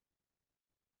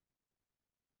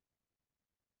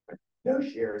 No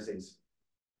shares,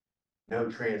 no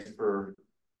transfer.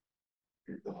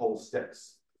 The hole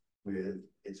sticks with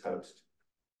its host.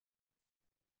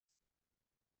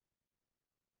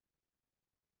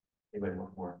 Anybody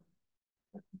want more?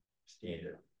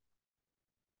 Standard.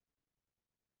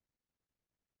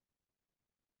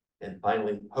 And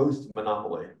finally, host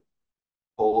monopoly.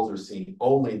 Holes are seen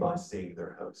only by seeing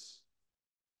their hosts.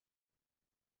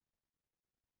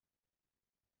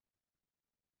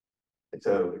 And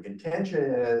so the contention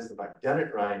is, if I've done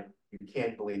it right, you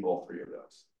can't believe all three of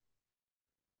those.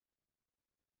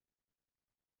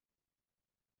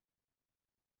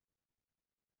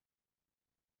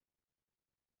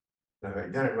 Now, if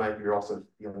I've done it right, you're also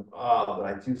feeling, but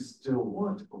I do still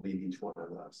want to believe each one of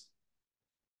those.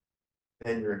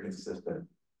 Then you're consistent,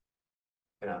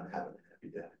 and I'm having a happy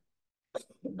day.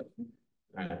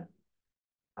 Right.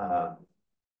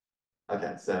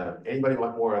 Okay, so anybody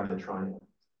want more on the triangle?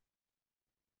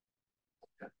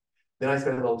 Okay. Then I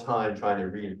spent a little time trying to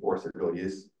reinforce it really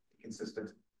is consistent.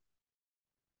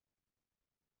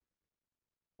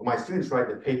 When my students write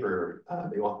the paper,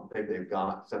 they often think they've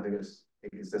got something that's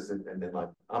inconsistent, and then like,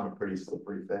 I'm a pretty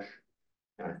slippery fish,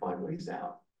 and I find ways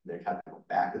out. They have to go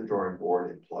back to the drawing board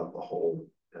and plug the hole.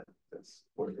 That's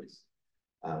what it is.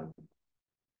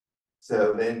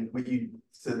 So then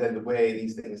the way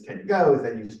these things tend to go is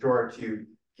then you start to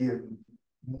give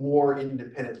more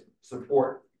independent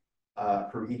support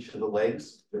for each of the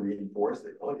legs to reinforce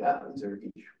that, oh yeah, these are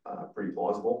each pretty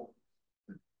plausible.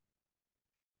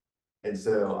 And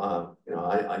so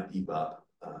I beef up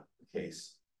the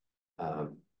case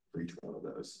for each one of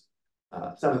those.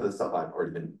 Some of the stuff I've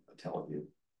already been telling you,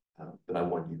 but I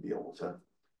want you to be able to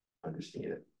understand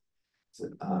it.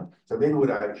 So maybe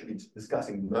what I should be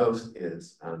discussing most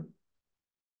is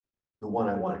the one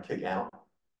I want to kick out.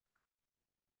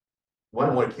 What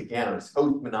I want to kick out is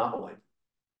host monopoly.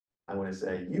 I want to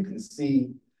say you can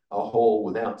see a hole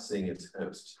without seeing its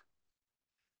host.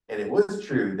 And it was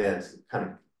true that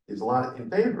there's a lot in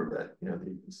favor of it.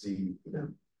 You can see,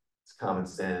 it's common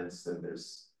sense, and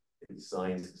there's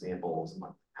science examples. And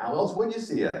how else would you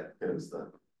see it? Because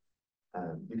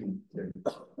how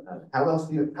do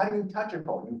you touch a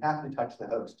hole? You have to touch the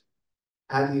host.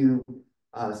 How do you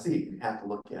see it? You have to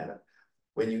look at it.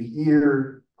 When you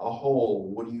hear a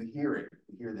hole, what are you hearing?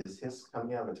 You hear this hiss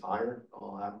coming out of the tire?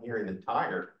 Oh, I'm hearing the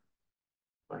tire.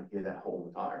 I hear that hole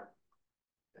in the tire.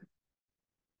 Okay.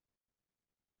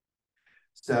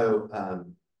 So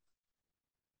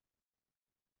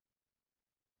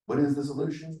what is the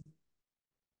solution?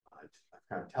 I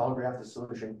kind of telegraphed the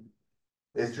solution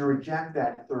is to reject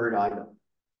that third item.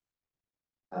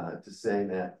 To say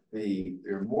that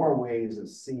there are more ways of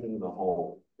seeing the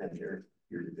whole than here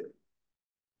to do.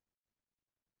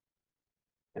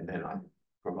 And then I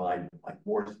provide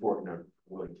more support, and I'm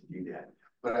willing to do that.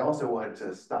 But I also wanted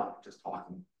to stop just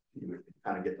talking to you and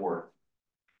kind of get more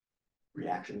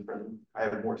reaction from them. I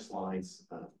have more slides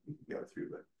we can go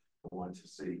through, but I wanted to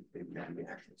see maybe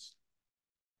reactions.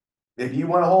 If you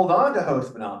want to hold on to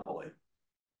host monopoly,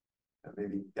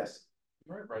 Maybe, yes.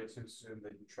 Am I right to assume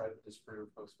that you try to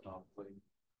disprove post-monopoly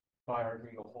by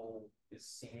arguing the whole is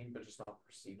seen but just not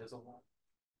perceived as a whole?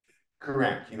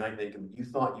 Correct. You might think you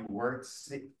thought you weren't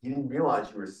you didn't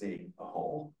realize you were seeing a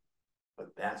whole,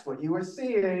 but that's what you were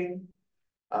seeing.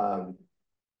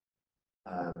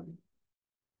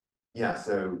 Yeah,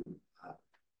 so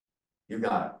you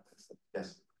got it.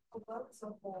 Yes. What's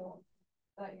the whole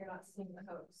that you're not seeing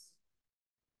the host?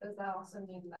 Does that also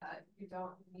mean that you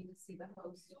don't need to see the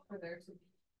host for there to be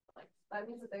like that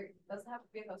means that there doesn't have to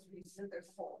be a host for you to see there's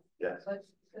a hole. Yes. But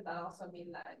could that also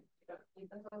mean that you don't need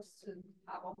the host to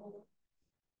have a hole?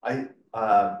 I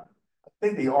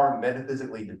think they are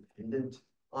metaphysically dependent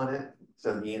on it.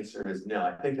 So the answer is no.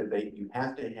 I think that you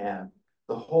have to have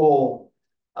the whole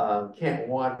can't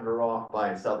wander off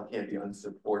by itself, it can't be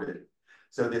unsupported.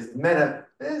 So this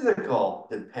metaphysical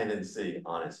dependency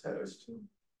on its host,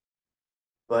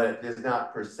 but it is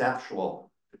not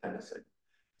perceptual dependency.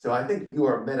 So I think you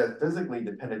are metaphysically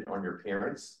dependent on your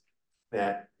parents,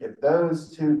 that if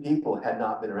those two people had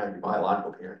not been around, your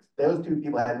biological parents, those two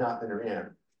people had not been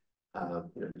around,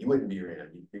 you wouldn't be around.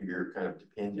 You're kind of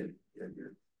dependent.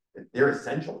 They're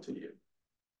essential to you.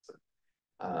 So,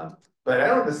 but I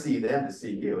don't have to see them to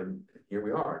see you, and here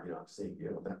we are. I'm seeing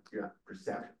you. You're not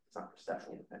perception. It's not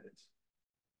perceptual dependence.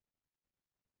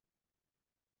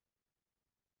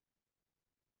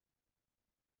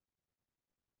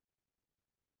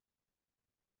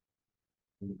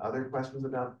 Any other questions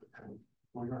about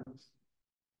Biography?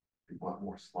 We want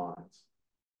more slides.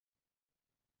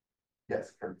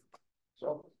 Yes, Kurt.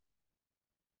 So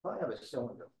if I have a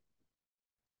cylinder,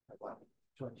 I want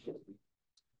to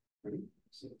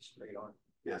see it straight on.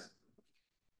 Yes.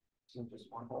 See just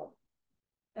one hole.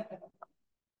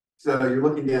 So you're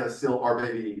looking at a cylinder, or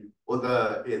maybe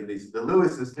the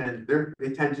Lewises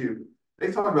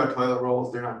they talk about toilet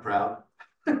rolls. They're not proud.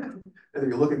 And then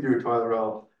you're looking through a toilet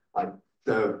roll,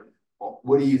 so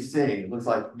what are you seeing? It looks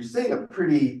like you're seeing a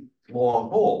pretty long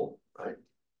hole, right?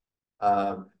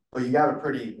 But you got a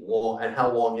pretty long, and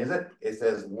how long is it? It's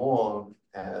as long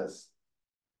as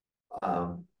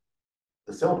the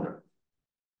cylinder.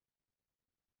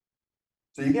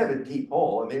 So you have a deep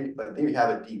hole, and but there you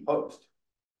have a deep host.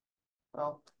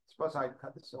 Well, suppose I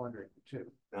cut the cylinder into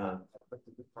two. Uh, I put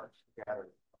the good parts together.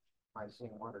 Am I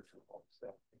seeing one or two holes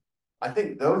there? I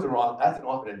think that's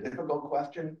often a difficult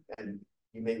question, and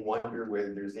you may wonder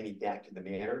whether there's any back to the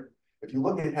matter. If you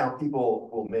look at how people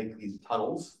will make these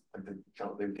tunnels, like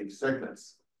they take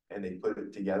segments and they put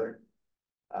it together.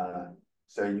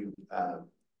 So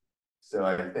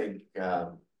I think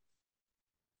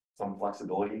some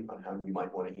flexibility on how you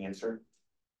might want to answer.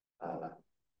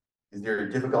 Is there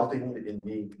a difficulty in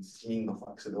me seeing the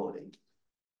flexibility?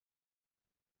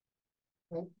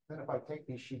 Then if I take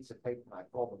these sheets of paper and I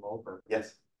fold them over,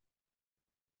 Yes.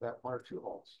 that one or two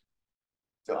holes.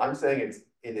 So I'm saying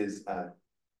it is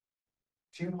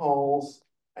two holes,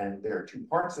 and there are two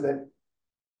parts of the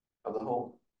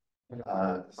hole. And if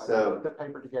I put the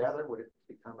paper together, would it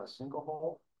become a single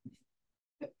hole?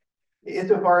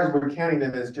 Insofar as we're counting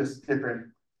them as just different,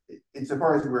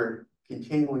 insofar as we're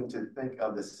continuing to think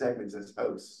of the segments as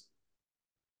hosts,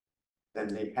 then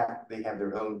they have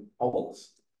their own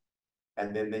holes,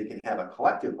 and then they can have a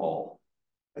collective hole,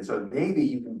 and so maybe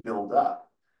you can build up.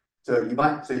 So you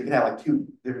can have like two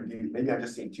different views. Maybe I'm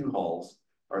just seeing two holes,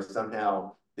 or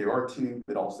somehow there are two,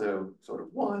 but also sort of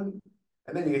one,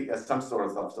 and then you get some sort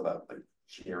of stuff about like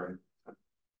sharing. I'm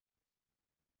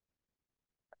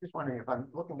just wondering if I'm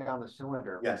looking down the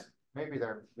cylinder. Yes. Maybe there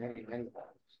are many holes.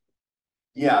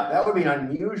 Yeah, that would be an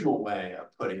unusual way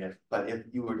of putting it. But if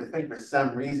you were to think for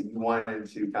some reason you wanted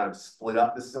to kind of split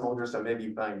up the cylinder, so maybe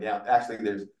you find out actually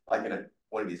there's like in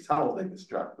one of these tunnels they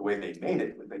construct, the way they made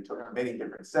it, they took many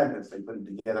different segments, they put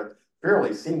them together fairly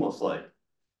seamlessly.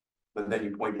 But then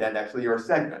you point out actually your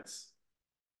segments.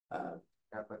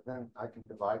 Yeah, but then I can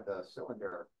divide the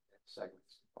cylinder in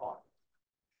segments off.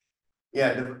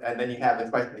 Yeah, and then you have the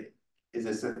question: is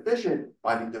it sufficient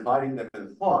by dividing them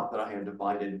in thought that I have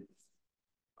divided?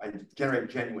 I generate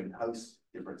genuine host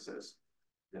differences.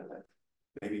 That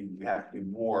maybe you have to do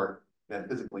more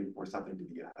metaphysically for something to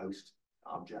be a host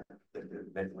object than to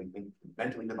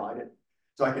mentally divide it.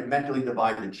 So I can mentally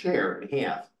divide the chair in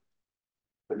half.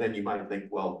 But then you might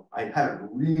think, well, I haven't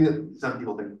really, some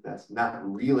people think that's not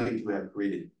really to have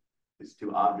created these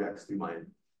two objects through my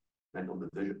mental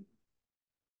division.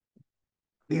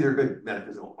 These are good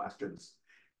metaphysical questions.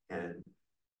 And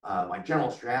my general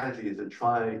strategy is to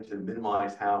try to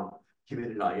minimize how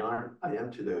committed I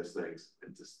am to those things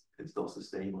and still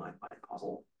sustain my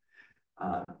puzzle.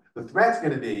 The threat's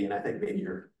going to be, and I think maybe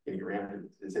you're getting around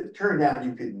it, is if it turned out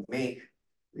you could make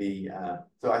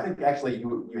So I think actually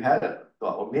you had it,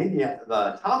 well, maybe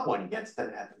the top one gets to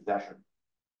that possession.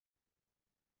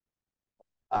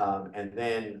 And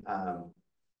then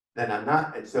I'm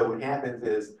not, and so what happens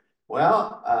is,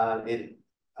 well,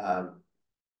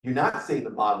 you're not seeing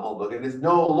the bottom hole, but it is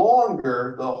no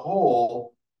longer the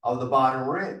hole of the bottom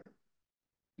ring.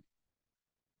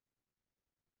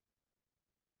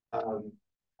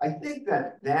 I think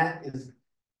that is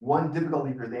one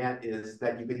difficulty for that is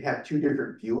that you could have two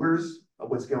different viewers of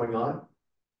what's going on.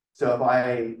 So if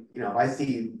I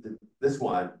see this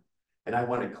one and I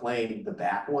want to claim the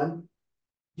back one,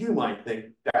 you might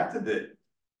think that's a bit,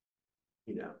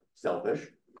 selfish,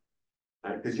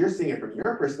 right? Because you're seeing it from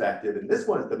your perspective, and this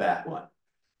one's the back one.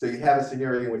 So you have a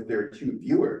scenario in which there are two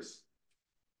viewers.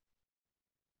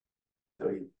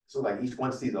 So like each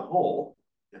one sees a hole.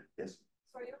 Yes.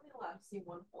 So are you only allowed to see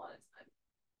one hole at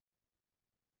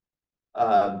a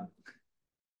time?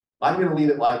 I'm going to leave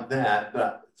it like that,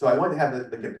 but so I want to have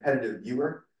the competitive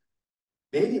viewer.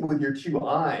 Maybe with your two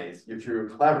eyes, if you're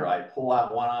clever, I pull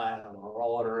out one eye and I'll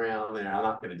roll it around there. I'm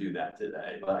not going to do that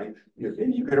today, but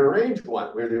maybe you could arrange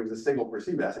one where there was a single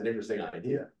perceiver. That's an interesting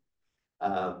idea.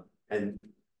 But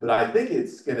I think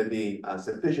it's going to be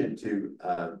sufficient to,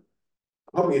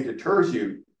 hoping it deters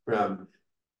you from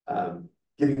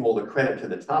giving all the credit to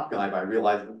the top guy by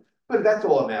realizing, but that's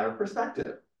all a matter of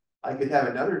perspective. I could have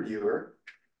another viewer,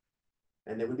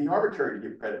 and it would be arbitrary to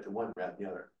give credit to one rather than the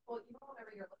other. Well, even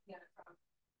whenever you're looking at it from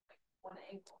like one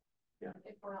angle,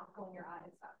 if we're not pulling your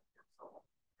eyes out of your soul,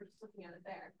 we're just looking at it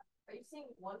there. Are you seeing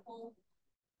one hole,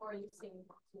 or are you seeing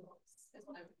two holes? Is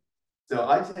what I'm. So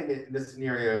I take it in this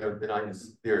scenario that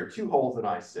there are two holes that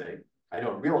I see. I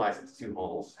don't realize it's two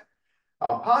holes.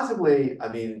 Possibly, I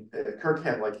mean, Kirk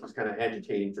had was kind of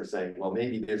agitating for saying, well,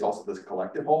 maybe there's also this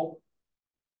collective hole.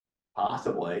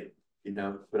 Possibly,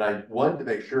 but I wanted to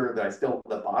make sure that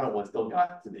the bottom one still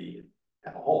got to be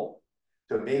at a hole.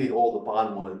 So maybe all the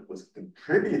bottom one was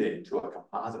contributing to a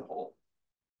composite hole.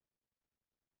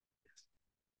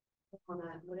 On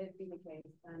that, would it be the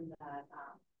case then that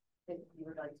if you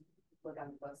were like to look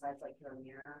on both sides like your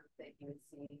mirror, that you would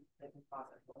see the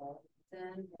composite hole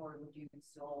then, or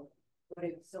would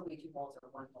it still be two holes or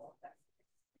one hole?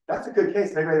 That's a good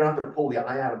case. Maybe I don't have to pull the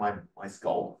eye out of my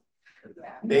skull.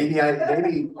 Yeah. Maybe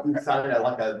you found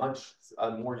like a much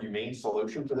more humane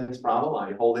solution for this problem.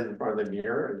 I hold it in front of the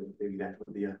mirror, and maybe that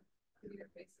would be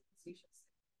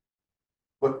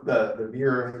But the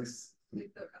mirror is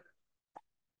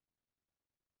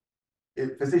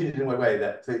facetious in what way?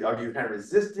 That so are you kind of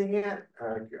resisting it?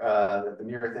 That the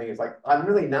mirror thing is like I'm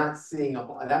really not seeing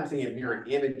I'm seeing a mirror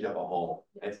image of a hole.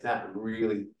 It's not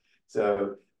really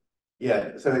so.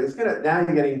 Yeah, so it's now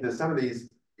you're getting into some of these.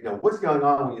 What's going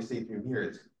on when you see through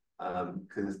mirrors?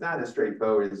 Because it's not as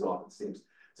straightforward as it often seems.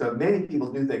 So many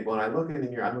people do think, when I look in the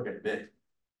mirror, I'm looking at me.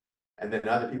 And then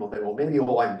other people think, well, maybe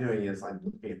all I'm doing is I'm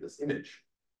looking at this image.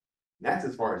 And that's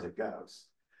as far as it goes.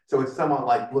 So it's somewhat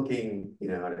like looking,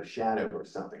 at a shadow or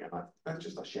something. That's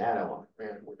just a shadow on the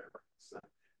ground, whatever.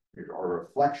 Or a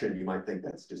reflection, you might think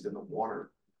that's just in the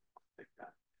water.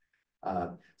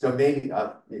 So maybe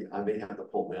I may have to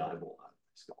pull my eyeball out.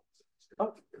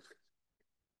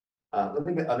 Let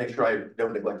me make sure I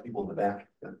don't neglect people in the back.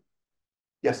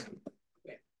 Yes.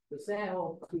 Okay. The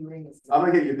saddle two rings. I'm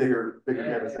gonna get you a bigger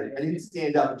camera. And you can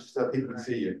stand up just so people can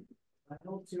see you. I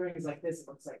hold two rings like this. It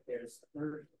looks like there's a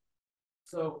third.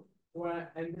 So,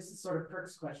 and this is sort of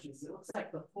Kirk's questions. It looks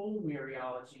like the whole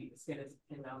mereology is going to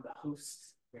depend on the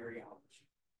host mereology.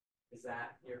 Is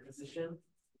that your position?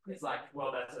 It's like,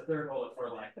 well, that's a third hole if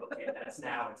we're like, okay, that's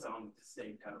now its own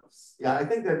distinct host. Yeah, I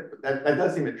think that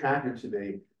does seem attractive to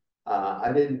me.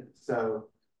 So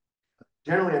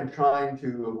generally I'm trying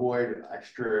to avoid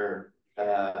extra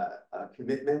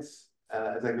commitments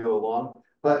as I go along,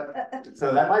 but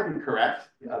so that might be correct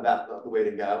about the way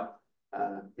to go.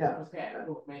 Yeah. Okay,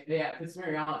 cool. Yeah, it's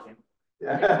mereology.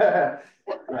 Yeah.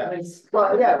 Right.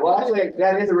 Well, actually,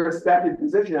 that is a respected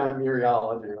position on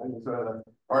mereology, right? So,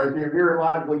 or if you're a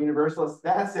mereological universalist,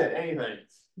 that's it. Anything,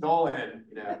 it's all in.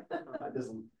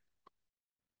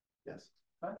 Yes.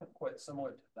 Kind of quite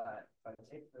similar to that. If I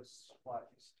take this flat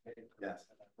piece of paper and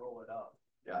I roll it up,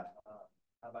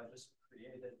 have I just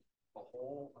created a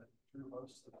hole, a true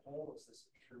host to the hole? Is this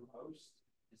a true host?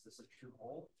 Is this a true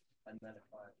hole? And then if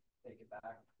I take it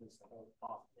back, does the hole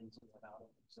pop into and out of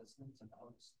existence and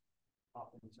host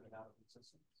pop into and out of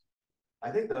existence?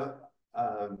 I think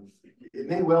it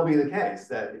may well be the case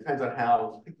that it depends on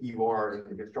how picky you are in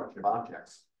the construction of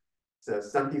objects. So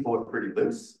some people are pretty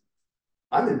loose.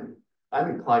 I'm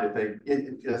inclined to think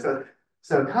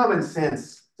so common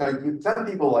sense. So some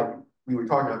people like we were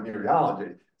talking about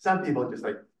meteorology. Some people just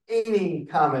like any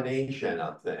combination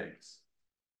of things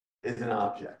is an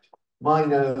object. My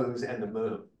nose and the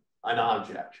moon, an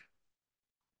object.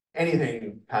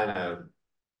 Anything kind of,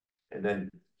 and then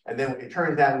it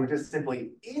turns out we're just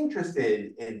simply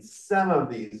interested in some of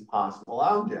these possible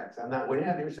objects. We're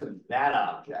not interested in that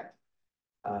object.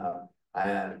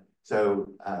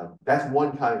 That's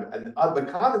one kind of,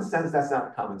 but common sense, that's not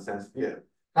a common sense view.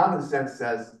 Common sense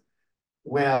says,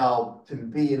 well, to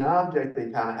be an object, they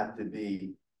kind of have to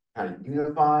be kind of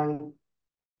unified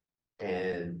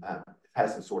and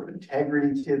has some sort of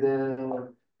integrity to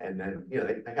them. And then,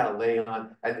 they kind of lay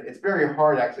on, and it's very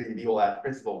hard actually to deal with that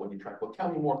principle when you try, well,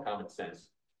 tell me more common sense.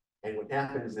 And what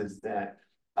happens is that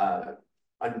under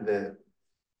the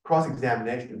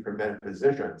cross-examination for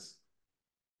metaphysicians,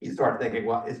 you start thinking,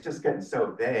 well, it's just getting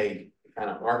so vague, kind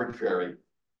of arbitrary.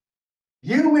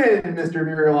 You win, Mr.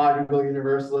 Meteorological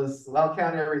Universalist. I'll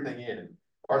count everything in.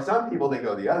 Or some people, they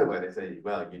go the other way. They say,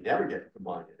 well, you never get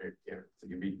combined. So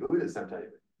you read Buddhist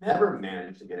sometimes, you never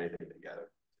manage to get anything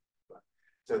together.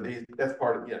 So that's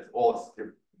part of, it's all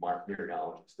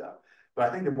meteorology stuff. But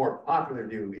I think the more popular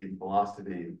view in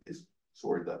philosophy is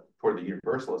toward the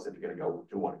universalist, if you're going to go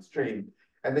to one extreme.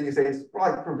 And then you say, it's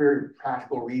probably for very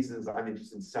practical reasons. I'm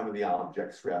interested in some of the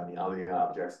objects rather than the other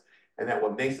objects. And that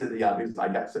what makes it the objects, I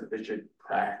got sufficient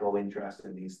practical interest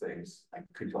in these things. I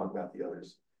could talk about the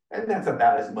others. And that's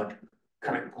about as much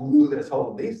kind of glue that's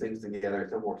holding these things together.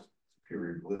 It's a more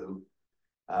superior glue.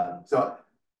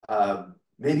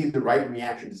 Maybe the right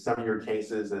reaction to some of your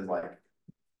cases is like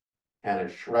kind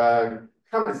of shrug.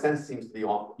 Common sense seems to be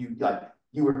all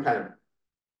you were kind of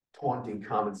taunting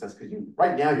common sense because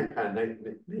right now you're kind of a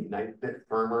bit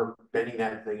firmer, bending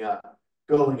that thing up,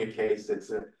 building a case.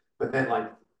 But then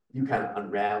like you kind of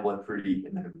unravel it pretty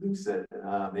and then loose it.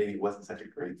 Maybe it wasn't such a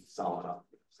great solid object.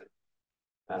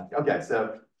 Okay,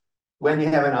 so when you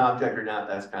have an object or not,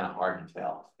 that's kind of hard to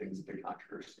tell. Things a big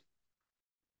controversy.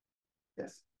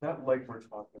 Yes. That like we're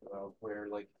talking about, where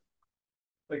like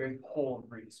a hole in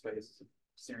 3D space is a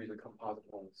series of composite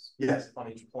holes. Yes.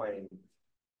 On each plane.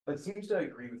 That seems to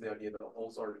agree with the idea that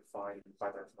holes are defined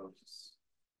by their hosts.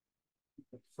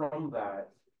 From that,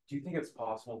 do you think it's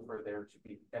possible for there to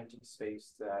be empty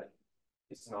space that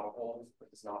is not a hole,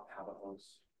 but does not have a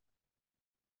host?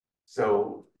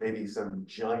 So maybe some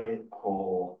giant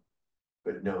hole,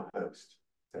 but no host.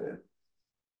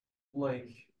 Like,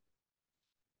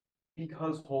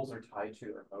 because holes are tied to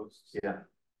their hosts. Yeah.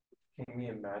 Can we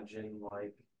imagine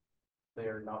like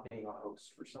there not being a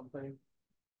host for something?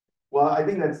 Well, I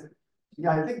think I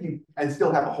think you and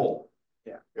still have a hole.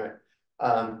 Yeah. Right.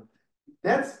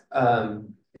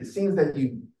 It seems that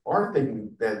you are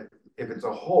thinking that if it's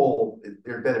a hole,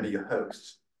 there better be a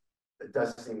host. It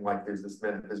does seem like there's this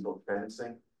metaphysical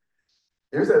fencing.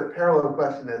 There's a parallel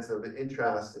question that's of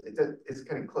interest. It's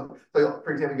kind of close. So,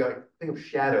 for example, think of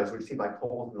shadows, which seem like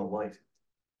holes in the light.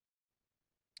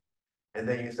 And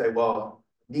then you say, well,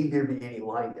 need there be any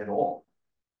light at all?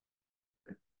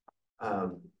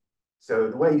 So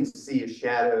the way you see a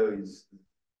shadow is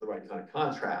the right kind of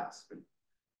contrast.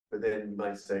 But then you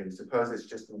might say, suppose it's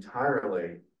just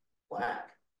entirely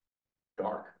black,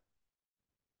 dark.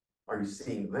 Are you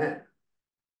seeing that?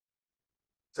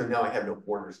 So now I have no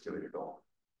borders to it at all.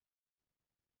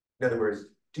 In other words,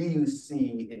 do you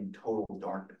see in total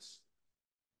darkness?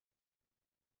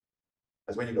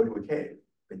 As when you go to a cave,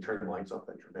 they turn the lights off,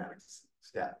 that dramatic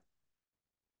step.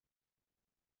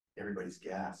 Everybody's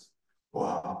gasp.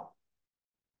 Wow.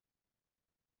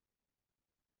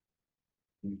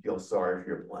 You feel sorry for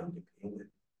your blind companion.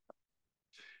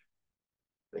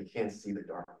 They can't see the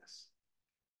darkness.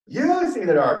 You see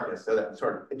the darkness. So that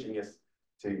sort of pitching us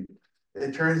to,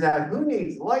 it turns out, who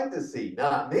needs light to see?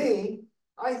 Not me.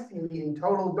 I see in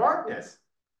total darkness.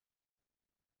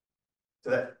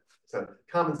 So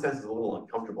common sense is a little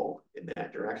uncomfortable in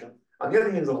that direction. On the other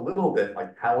hand, it's a little bit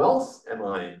like, how else am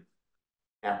I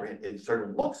apprehended? It sort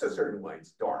of looks a certain way.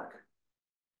 It's dark.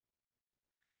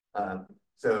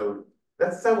 So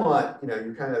that's somewhat,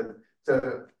 you're kind of,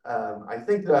 so I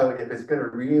think though, if it's going to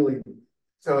really,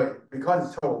 so because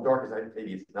it's total darkness,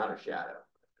 maybe it's not a shadow.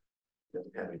 It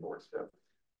doesn't have any more stuff.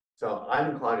 So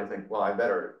I'm inclined to think, well, I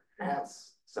better have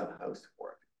some host for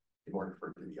it in order for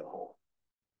it to be a hole.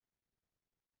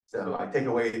 So I take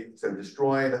away, so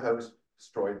destroy the host,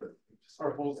 destroy the.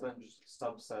 Are holes then just a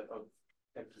subset of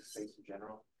empty space in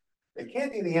general? It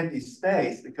can't be the empty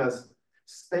space because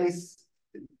space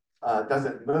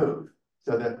doesn't move.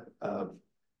 So that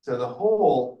so the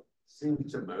hole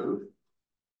seems to move,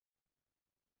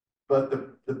 but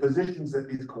the positions that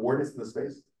these coordinates in the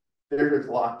space, they're just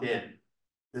locked in.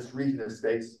 This region of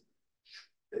space,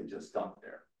 They just stuck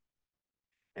there.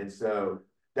 And so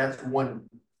that's one,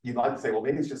 you'd like to say, well,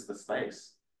 maybe it's just the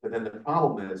space. But then the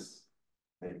problem is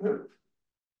they move.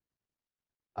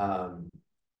 And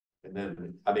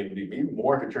then, I mean, it'd be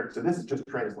more if it turned, so this is just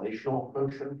translational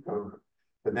motion.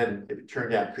 But then if it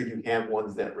turned out, could you have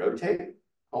ones that rotate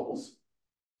holes?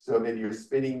 So maybe you're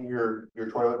spinning your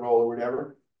toilet roll or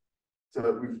whatever. So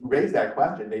if we raise that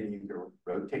question, maybe you can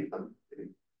rotate them.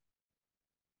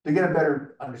 To get a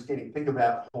better understanding, think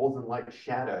about holes in light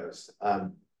shadows.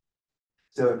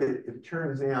 So if it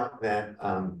turns out that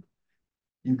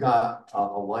you've got a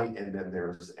light and then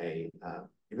there's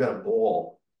you've got a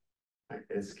ball, right,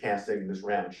 and it's casting this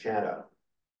round shadow.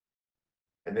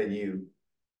 And then you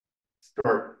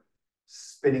start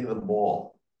spinning the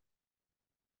ball.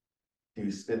 Do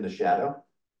you spin the shadow?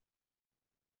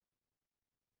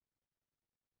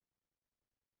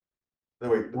 The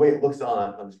way it looks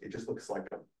on, it just looks like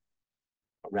a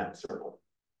round circle.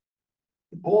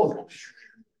 The ball is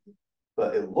going,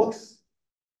 but it looks.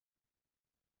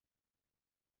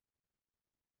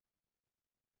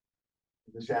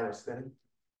 The shadow spinning.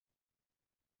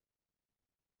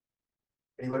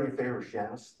 Anybody in favor of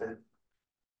shadow spin?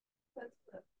 That's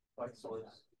the Light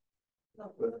source.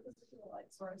 no, the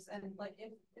light source, and like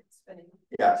if it's spinning.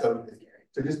 Yeah, so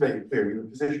just make it clear, you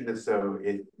position it so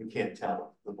you can't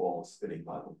tell the ball is spinning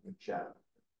by the shadow.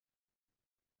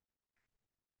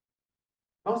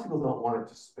 Most people don't want it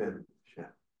to spin shadow.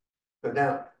 But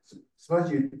now,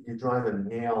 suppose you drive a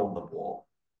nail in the ball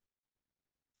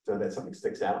so that something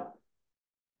sticks out,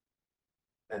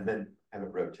 and then have it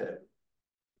rotate.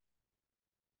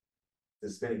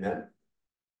 It's spinning then.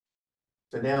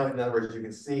 So now, in other words, you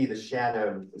can see the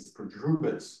shadow, this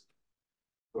protuberance,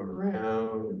 going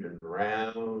round and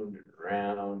round and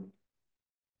round.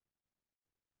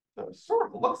 So it sort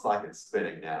of looks like it's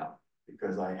spinning now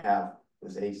because I have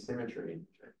this asymmetry.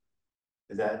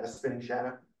 Is that a spinning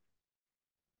shadow?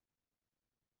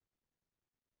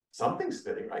 Something's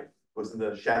spinning, right? Was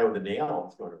the shadow of the nail?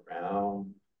 It's going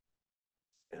around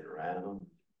and around.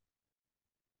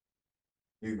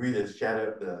 You agree that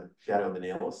the shadow of the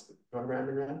nail is going round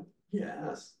and round?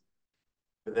 Yes.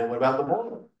 But then what about the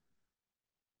ball?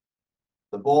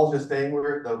 The ball just staying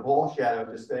where the ball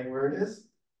shadow just staying where it is?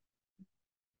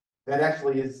 That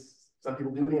actually is, some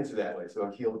people do answer that way. So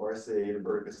Akil Barse and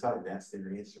Bert Gasati, that's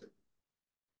their answer.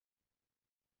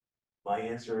 My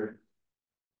answer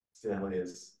incidentally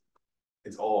is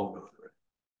it's all going around.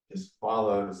 Just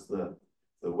follows the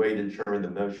way to determine the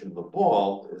motion of the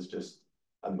ball is just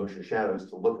a motion of shadows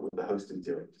to look at what the host is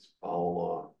doing. Just follow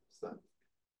along. So,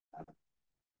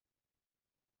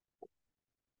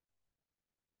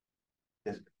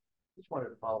 yes. Just wanted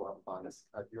to follow up on this,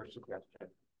 your suggestion.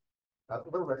 A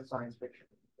little bit of science fiction,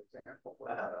 for example,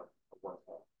 about a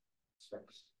wormhole space.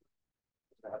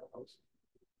 Does that have a host?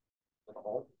 In a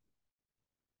hole?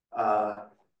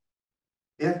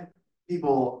 If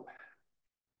people,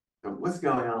 so what's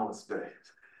going on with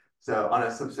space? So on a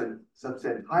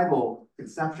substantival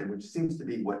conception, which seems to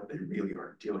be what they really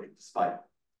are doing, despite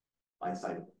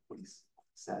Einstein, what he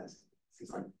says, seems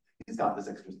like he's got this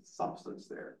extra substance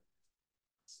there,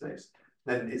 space.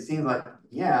 Then it seems like,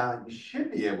 yeah, you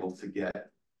should be able to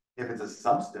get, if it's a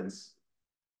substance,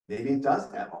 maybe it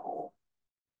does have a hole.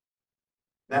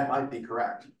 That might be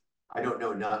correct. I don't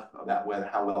know enough about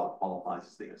how well it qualifies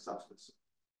as being a substance.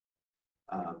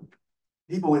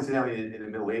 People, incidentally, in the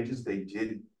Middle Ages, they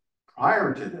did,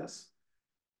 prior to this,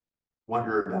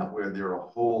 wonder about where there are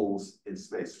holes in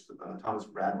space. Thomas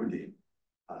Bradwardine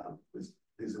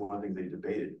is one of the things they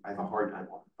debated. I have a hard time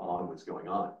following what's going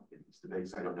on in these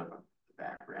debates. I don't know about the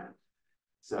background.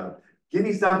 So give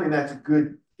me something that's a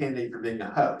good candidate for being a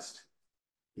host,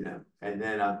 you know, and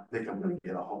then I think I'm going to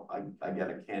get a hole. I get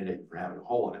a candidate for having a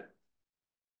hole in it.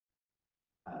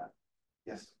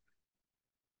 Yes.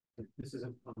 This is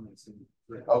a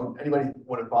Oh, anybody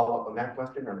want to follow up on that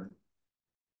question, or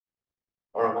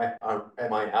am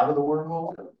I out of the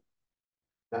wormhole?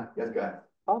 No, yes, go ahead.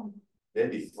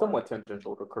 Maybe Somewhat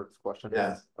tangential to Kirk's question.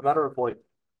 Yes. A matter of like,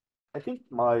 I think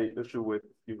my issue with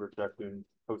you rejecting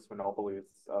post monopoly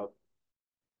is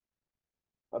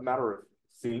a matter of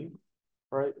seeing,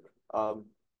 right?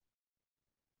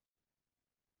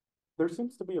 There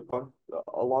seems to be a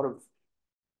lot of,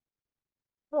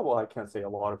 well, I can't say a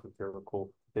lot of empirical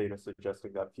data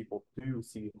suggesting that people do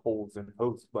see holes in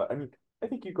hosts, but I mean, I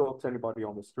think you go up to anybody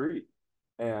on the street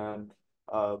and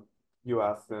you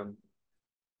ask them,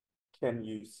 can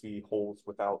you see holes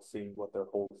without seeing what they're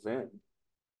holes in?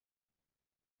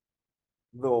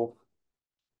 They'll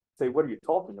say, what are you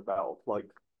talking about? Like,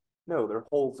 no, they're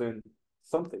holes in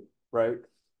something, right?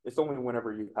 It's only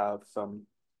whenever you have some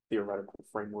theoretical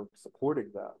framework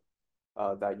supporting that,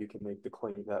 that you can make the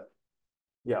claim that,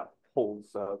 yeah,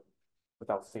 holes,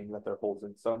 without saying that they're holes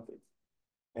in something.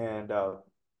 And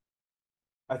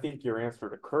I think your answer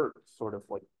to Kurt sort of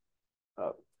like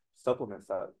supplements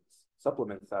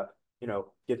that, you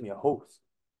know, give me a host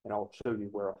and I'll show you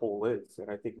where a hole is. And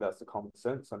I think that's a common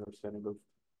sense understanding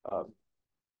of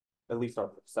at least our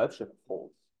perception of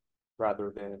holes,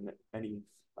 rather than any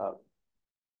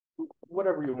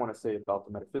whatever you want to say about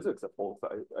the metaphysics of holes.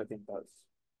 I think that's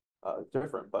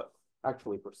different, but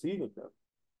actually perceiving them,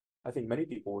 I think many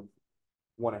people would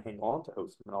want to hang on to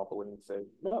host monopoly and say,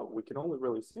 no, we can only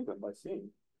really see them by seeing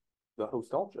the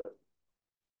host object.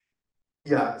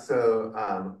 Yeah, so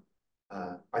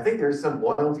I think there's some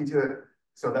loyalty to it.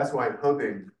 So that's why I'm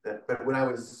hoping that, but when I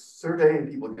was surveying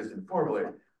people just informally,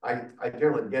 I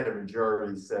generally get a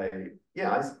majority say,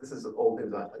 yeah, this is old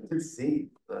news. I did see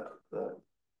the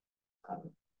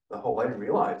whole, I didn't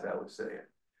realize I was saying it.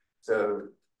 So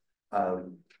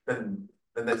then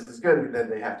this is good, and then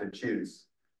they have to choose.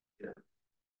 Yeah.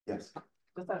 Yes.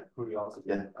 Just out of curiosity,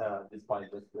 yeah.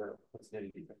 Despite the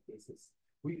considering different cases,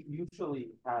 we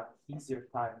usually have easier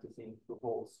time to think to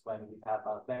holes when we have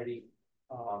a very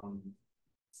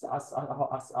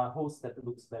a host that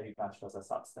looks very much as a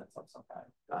substance of some kind.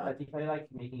 I think I like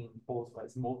making holes by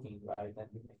smoking, right? And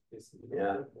we make this,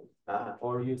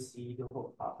 or you see the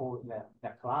a hole in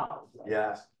a cloud. Right?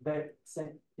 Yes. That,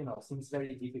 you know, seems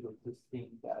very difficult to think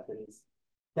that there is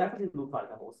definitely look like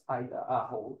a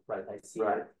hole, right? I see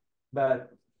right. It.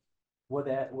 But what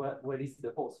is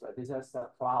the host, right? Is there a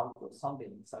cloud or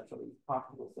something, essentially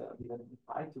particles that are even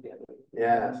tied together?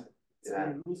 Yes. It's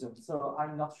an illusion. So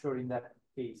I'm not sure in that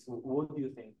case. What do you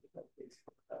think in that case?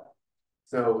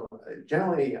 So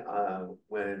generally,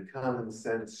 when common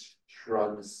sense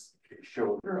shrugs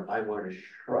shoulder, I want to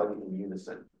shrug in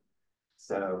unison.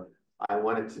 So I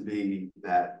want it to be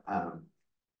that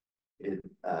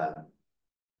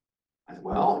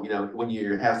well, you know, when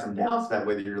you have some doubts about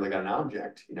whether you really got an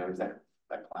object, you know, is that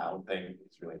cloud thing,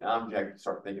 it's really an object, you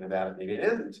start thinking about it, maybe it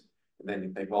isn't. And then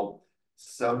you think, well,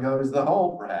 so goes the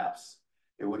hole, perhaps.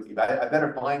 It would, I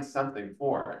better find something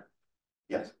for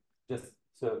it. Yes. Just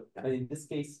so in this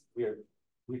case,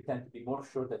 we tend to be more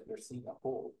sure that we're seeing a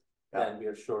hole than we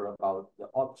are sure about the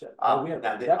object. We are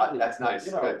that's nice.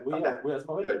 You know, good. we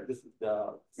are this is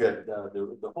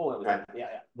the hole. Right. Yeah,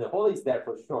 the hole is there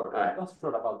for sure. Right. I'm not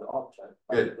sure about the object.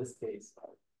 But Good. In this case.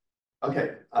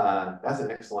 Okay, that's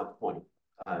an excellent point.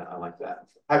 I like that.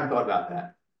 I haven't thought about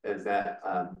that. Is that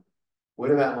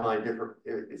what about my different?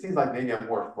 It seems like maybe I'm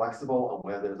more flexible on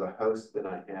whether there's a host than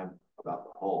I am about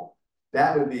the hole.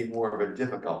 That would be more of a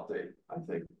difficulty, I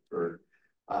think, for.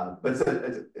 But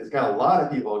it's got a lot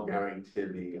of people going to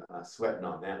be sweating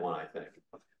on that one, I think,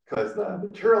 because the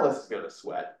materialist is going to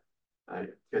sweat, right?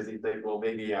 Because he think, well,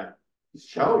 maybe he's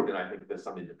showing that I think there's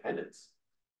some independence.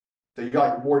 So you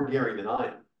got more daring than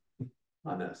I am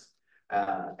on this,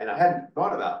 and I hadn't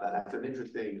thought about that. That's an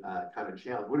interesting kind of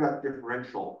challenge. What about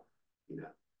differential, you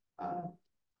know,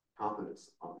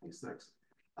 confidence on these things?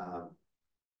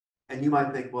 And you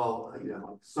might think, well, you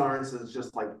know, Sorensen's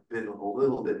just like been a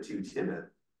little bit too timid.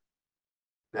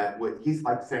 That what he's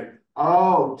like saying,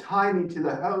 oh, tie me to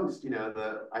the host, you know,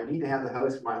 I need to have the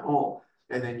host for my hole.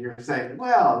 And then you're saying,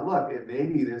 well, look,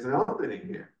 maybe there's an opening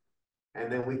here. And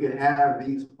then we could have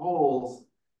these holes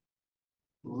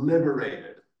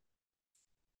liberated.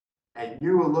 And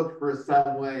you will look for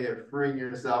some way of freeing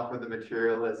yourself from the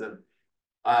materialism,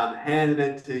 handing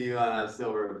it to you on a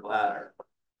silver platter.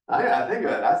 I think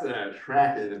that's an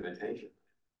attractive invitation.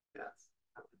 Yes,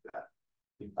 I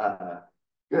like that.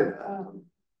 Good.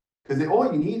 Because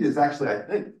all you need is actually, I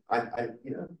think,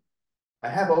 you know, I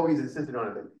have always insisted on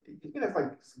it, but you can have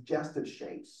like suggestive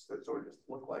shapes that sort of just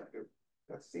look like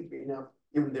that seem to be enough.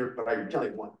 Even there, but I really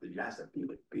want the has to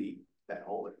be that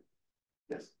holy.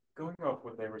 Yes. Going off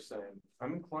what they were saying,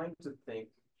 I'm inclined to think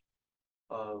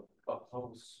of a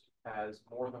host as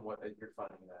more than what you're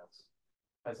finding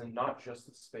it as in not just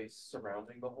the space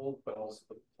surrounding the hole, but also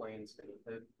the planes beneath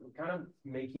it. We're kind of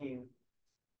making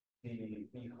the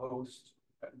host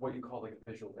what you call like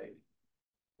a visual aid,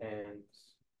 and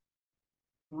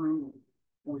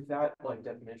with that like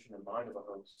definition in mind of a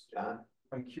host,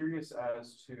 I'm curious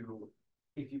as to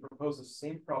if you propose the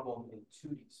same problem in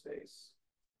 2D space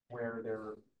where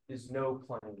there is no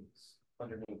planes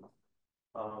underneath.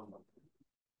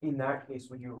 In that case,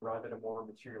 would you arrive at a more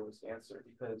materialist answer?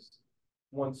 Because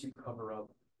once you cover up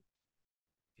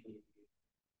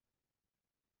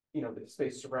the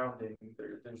space surrounding,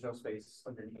 there's no space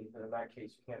underneath, and in that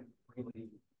case, you can't really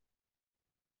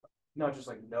not just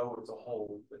like know it's a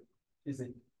hole, but is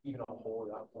it even a hole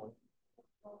at that point?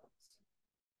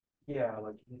 Yeah,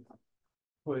 like,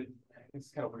 but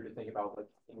it's kind of weird to think about, like,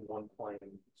 in one plane,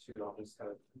 two objects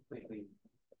kind of completely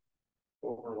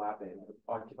overlapping,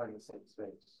 occupying the same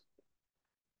space.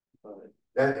 But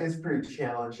that is pretty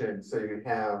challenging. So you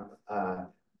have,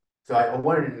 so I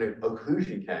wanted an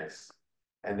occlusion case,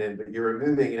 and then but you're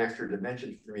removing an extra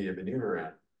dimension for me to maneuver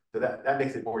in. So that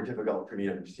makes it more difficult for me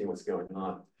to understand what's going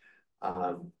on.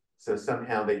 So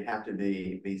somehow they have to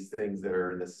be these things that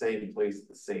are in the same place at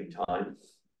the same time.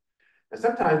 And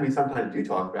sometimes we do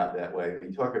talk about that way.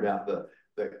 We talk about the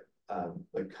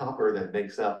copper that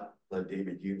makes up the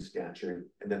David Hume statue,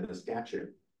 and then the statue.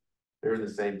 They're in the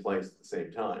same place at the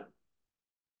same time.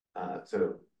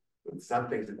 So with some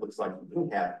things, it looks like we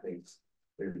have things,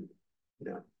 you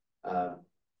know,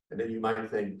 and then you might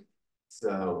think,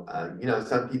 so, you know,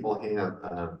 some people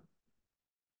have,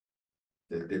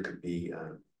 there could be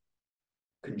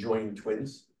conjoined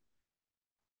twins.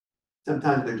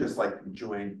 Sometimes they're just like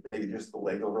conjoined, maybe just the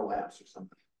leg overlaps or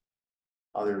something.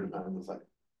 Other times, like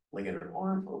leg and an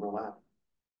arm overlap.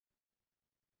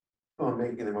 Oh, I'm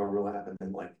making them overlap, and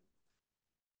then like,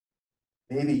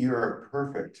 maybe you're a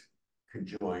perfect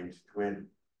conjoined twin.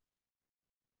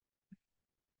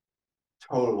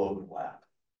 Total overlap,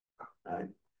 right?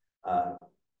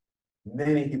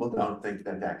 Many people don't think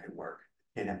that that can work.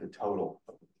 Can't have the total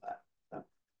overlap.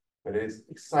 But it is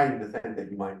exciting to think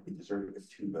that you might be deserving of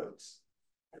 2 votes.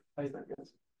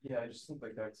 Yeah, I just think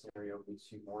like that scenario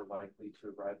makes you more likely to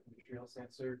arrive at the materials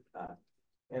answer,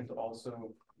 and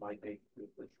also might make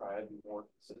the triad more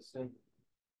consistent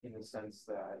in the sense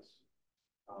that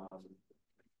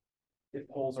if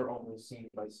poles are only seen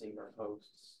by seeing their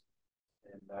hosts,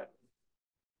 and that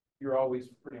you're always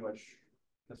pretty much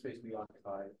the space we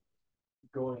occupy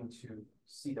going to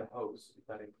see the host, if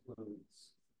that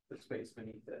includes the space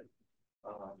beneath it.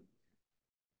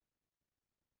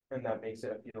 And that makes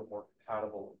it, I feel, more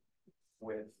compatible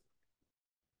with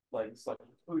like selective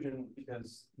inclusion,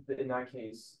 because in that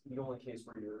case, the only case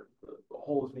where the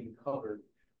hole is being covered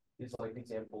is like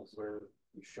examples where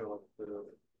you show like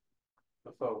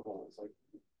the faux holes, like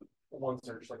one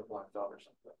search like a black dot or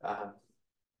something.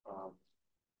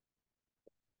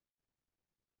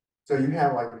 So you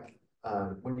have like,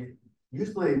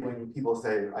 usually when people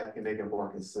say I can make it more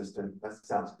consistent, that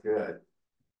sounds good.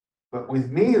 But with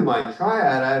me and my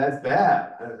triad, that's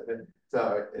bad.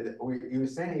 So you were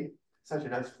saying it such a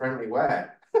nice, friendly way.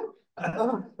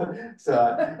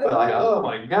 So, but like, oh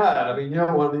my God! I mean, you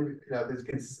don't want to, you know,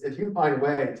 if you find a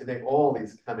way to make all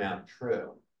these come out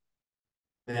true,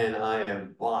 then I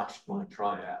have botched my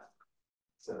triad.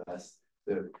 So that's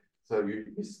so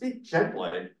you speak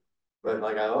gently, but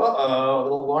like, uh-oh,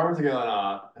 little alarms are going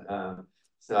off.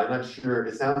 So I'm not sure.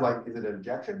 It sounds like, is it an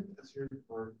objection? That's your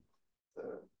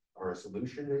or a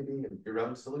solution, maybe your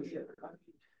own solution?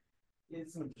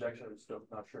 It's an objection. I'm still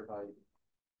not sure if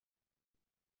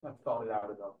I've thought it out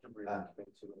enough to really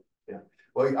commit to it. Yeah.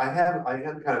 Well, I have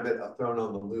kind of been thrown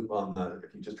on the loop on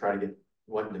if you just try to get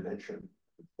one dimension.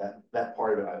 That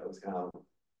part of it, I was kind of,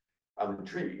 I'm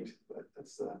intrigued, but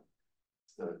that's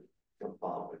don't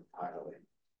follow entirely.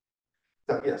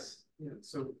 So yes. Yeah.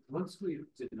 So once we've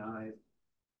denied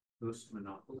host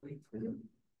monopoly,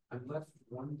 I'm left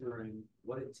wondering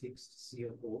what it takes to see a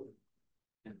whole,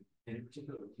 and in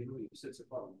particular, you said so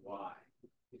far why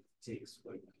it takes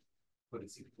what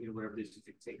it's, you know, whatever it is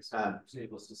it takes to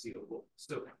enable us to see a whole.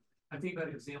 So I think about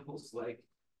examples like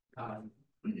I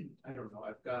don't know,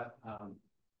 I've got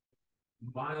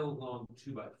mile-long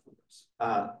 2x4s,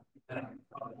 and I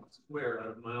draw a square out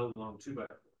of mile-long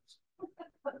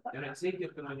 2x4s, and I take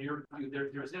it that on your view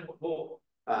there's a hole.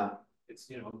 It's,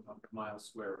 you know, a mile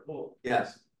square hole.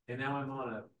 Yes. And now I'm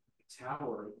on a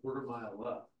tower a quarter mile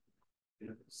up, you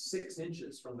know, 6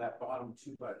 inches from that bottom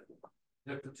 2x4.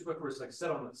 Now, the 2x4 is like set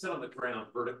on the ground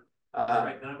vertically,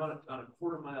 right? And I'm on a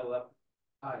quarter mile up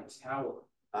high tower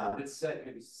that's set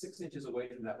maybe 6 inches away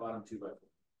from that bottom 2x4.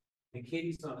 And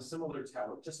Katie's on a similar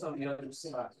tower just on the other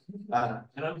side,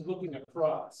 and I'm looking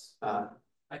across.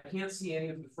 I can't see any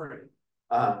of the frame,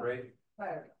 right?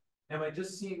 Am I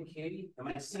just seeing Katie? Am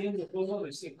I seeing the hole? Am I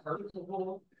seeing part of the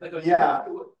hole? Like yeah.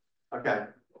 Okay.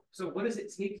 So what does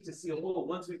it take to see a hole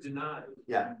once we've denied?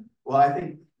 Yeah. Well, I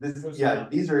think this is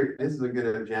a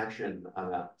good objection.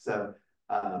 So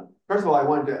first of all,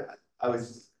 I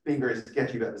was being very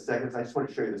sketchy about the segments. I just want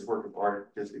to show you this work of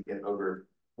art just to get over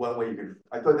what way you could.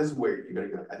 I thought this is where you're going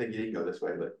to go. I think you didn't go this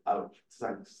way, but I'll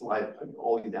slide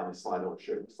all you down the slide. I want to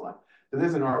show you the slide. So this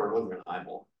is an artwork looking at an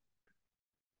eyeball.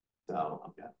 So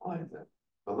okay, why is that?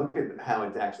 But look at how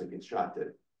it's actually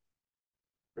constructed.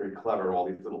 Very clever, all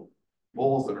these little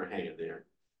balls that are hanging there.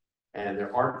 And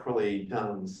they're artfully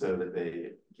done so that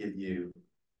they give you,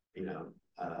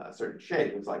 a certain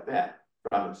shape, things like that,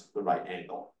 from the right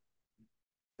angle.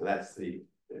 So that's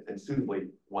and suitably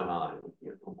one eye.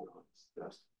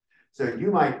 So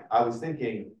you might, I was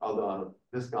thinking, although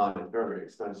this gun is very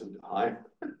expensive to hire,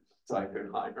 so I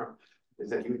couldn't hire, is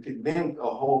that you could make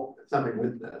something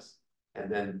with this, and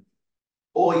then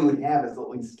all you would have is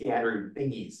little scattered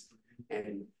thingies,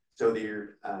 and so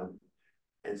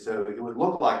and so it would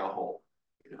look like a hole,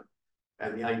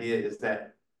 And the idea is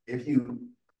that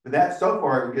but that so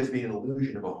far it would just be an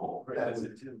illusion of a hole. Right, that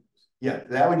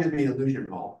would just be an illusion of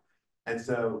a hole, and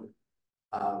so.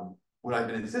 What I've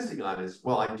been insisting on is,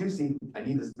 well, I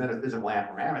need this metaphysical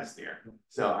apparatus there.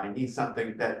 So I need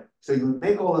something so you would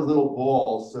make all the little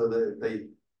balls so that they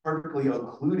perfectly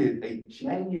occluded a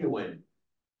genuine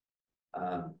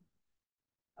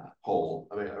hole.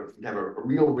 I mean, you have a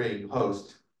real ring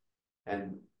host,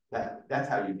 and that's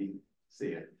how you see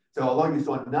it. So although you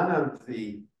saw none of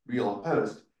the real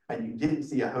host, and you didn't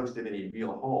see a host of any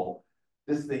real hole,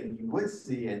 this thing you would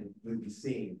see, and you'd be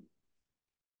seeing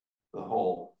the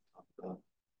whole of the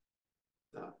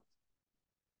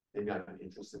maybe I'm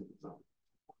interested in some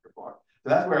part. So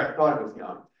that's where I thought it was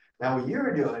going. Now what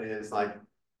you're doing is like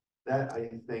that. I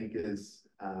think is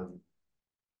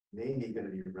maybe going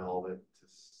to be relevant to.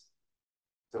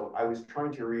 So I was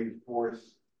trying to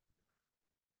reinforce.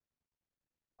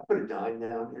 I put a dime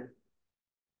down here.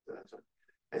 So that's right.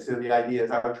 And so the idea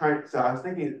is I was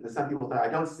thinking that some people think I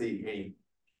don't see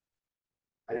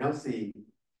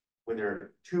when there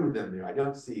are two of them there, I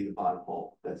don't see the bottom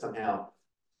hole, that somehow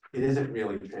it isn't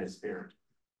really transparent.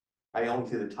 I only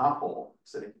see the top hole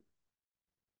sitting.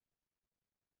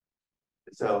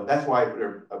 So that's why I put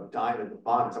a dime at the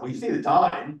bottom. So you see the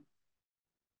dime,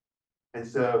 and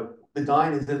so the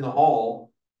dime is in the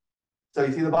hole, so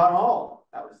you see the bottom hole.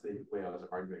 That was the way I was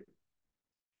arguing.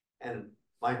 And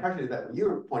my impression is that what you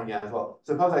were pointing out as well,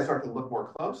 suppose I start to look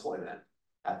more closely then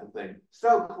at the thing,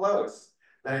 so close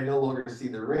that I no longer see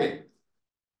the ring.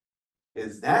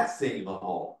 Is that seeing the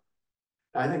hole?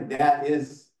 I think that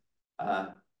is,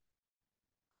 I've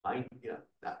kind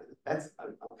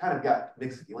of got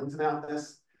mixed feelings about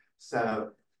this. So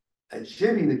it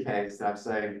should be the case that I'm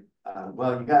saying,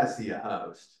 well, you got to see a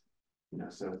host,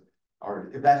 so, or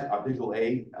if that's a visual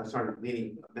aid, I'm sort of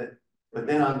leaning a bit, but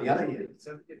then on the other hand,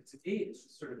 so it's an aid, it's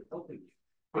just sort of helping you.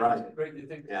 Right. The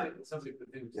thing, it sounds like the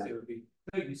thing to say would be,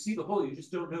 no, you see the hole, you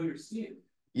just don't know you're seeing.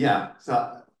 Yeah.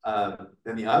 So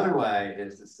then the other way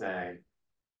is to say,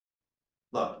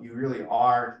 look, you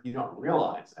don't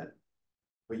realize it,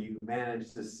 but you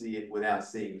manage to see it without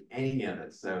seeing any of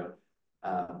it. So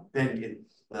then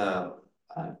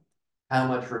how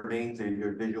much remains of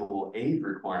your visual aid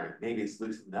requirement? Maybe it's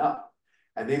loosened up.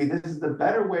 And maybe this is the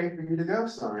better way for you to go,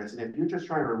 Sorensen. If you're just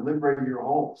trying to liberate your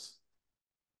holes,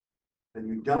 then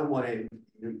you don't want to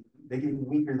make it even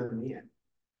weaker than the end.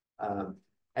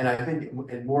 And I think,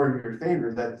 and more in your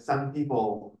favor, that some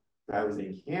people, I was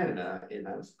in Canada, and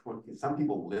some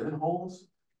people live in holes,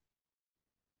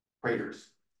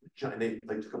 craters. They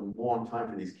took a long time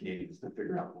for these Canadians to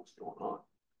figure out what's going on.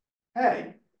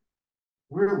 Hey,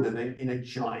 we're living in a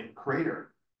giant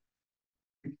crater.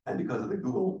 And because of the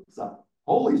Google stuff,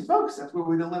 holy smokes, that's where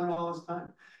we've been living all this time.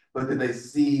 But did they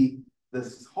see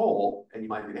this hole, and you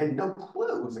might be, had no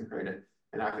clue it was a crater.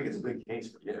 And I think it's a big case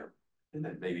for you. And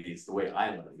then maybe it's the way I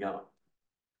let it go.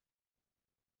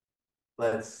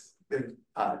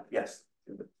 Yes.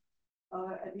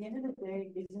 At the end of the day,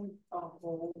 isn't a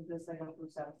whole just like a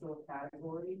perceptual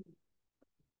category?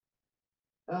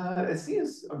 It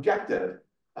seems objective.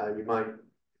 You might,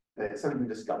 it's something you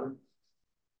discover.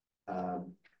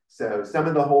 So some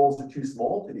of the holes are too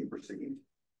small to be perceived.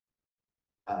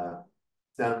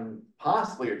 Some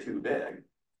possibly are too big.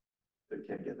 They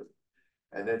can't get them.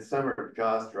 And then some are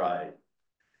just right.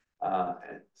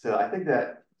 And so I think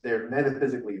that they're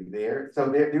metaphysically there. So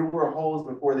there were holes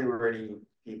before there were any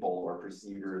people or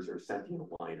perceivers or sentient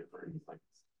life or anything like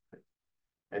this.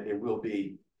 And there will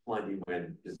be plenty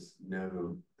when there's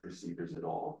no perceivers at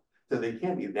all. So they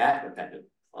can't be that dependent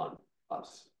on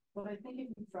us. But I think if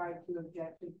you try to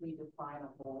objectively define a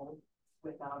whole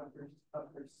without a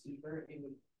perceiver, it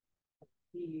would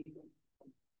be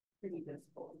pretty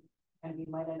difficult. And we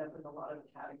might end up with a lot of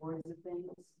categories of things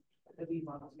that we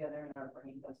lump together in our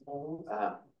brain as wholes.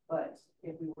 But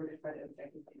if we were to try to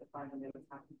objectively define them, they would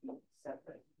have to be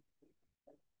separate.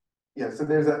 Yeah, so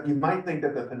you might think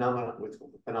that the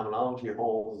phenomenology of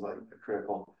wholes is like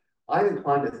critical. I'm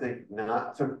inclined to think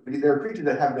not. So there are creatures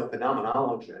that have no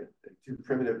phenomenology. They're too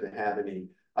primitive to have any.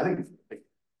 I think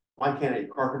why can't a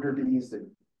carpenter bees that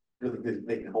really good at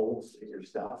making holes in your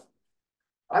stuff?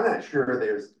 I'm not sure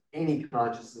there's any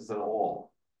consciousness at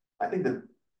all. I think that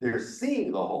they're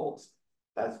seeing the holes.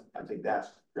 I think that's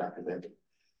representative.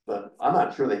 But I'm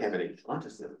not sure they have any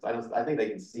consciousness. I think they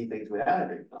can see things without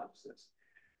having consciousness.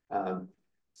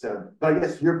 But I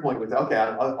guess your point was, okay,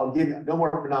 I'll give you no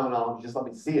more phenomenology, just let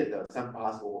me see it though, some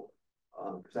possible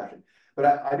perception. But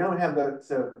I don't have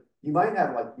so you might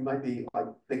be like,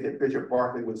 think that Bishop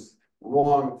Berkeley was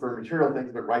wrong for material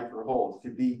things, but right for holes, to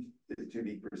be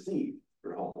perceived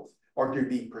for holes, or to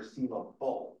be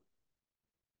perceivable.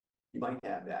 You might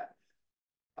have that.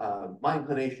 My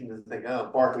inclination is to think, oh,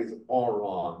 Berkeley's all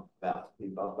wrong about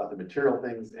the material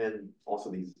things and also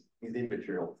these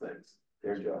immaterial things.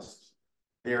 They're just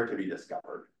there to be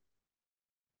discovered.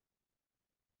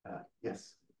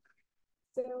 Yes.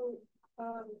 So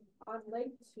on leg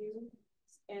 2,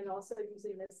 and also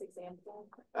using this example,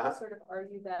 I sort of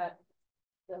argue that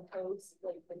the host,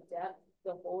 like the depth,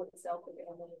 the hole itself of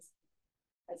animals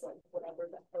as like whatever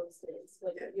the host is.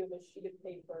 Like you have a sheet of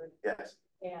paper, yes,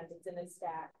 and it's in a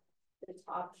stack, the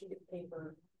top sheet of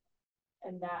paper,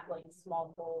 and that like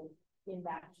small hole in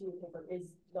that sheet of paper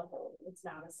is the hole. It's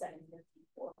not a centimeter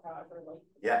or however like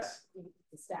yes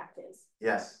the stack is.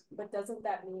 Yes. But doesn't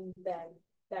that mean then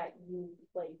that you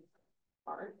like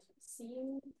aren't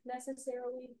seeing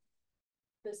necessarily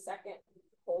the second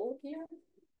hole here?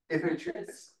 If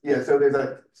it's, yeah, so it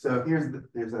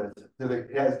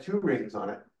has 2 rings on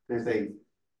it. There's a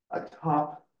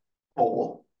top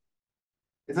hole.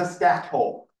 It's a stacked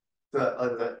hole.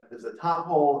 There's a top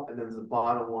hole and there's a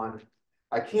bottom one.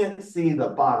 I can't see the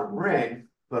bottom ring,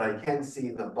 but I can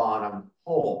see the bottom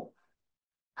hole.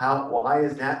 Why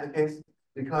is that the case?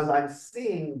 Because I'm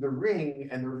seeing the ring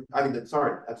and I'm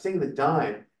seeing the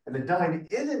dime, and the dime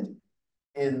isn't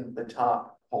in the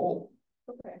top hole.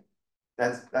 Okay.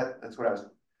 That's what I was.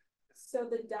 So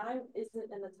the dime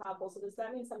isn't in the top hole. So does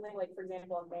that mean something like, for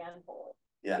example, a manhole?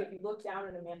 Yeah. If you look down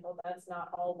in a manhole, that's not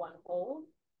all one hole.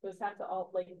 Those have to all,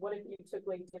 like, what if you took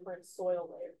like different soil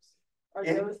layers?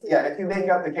 If you make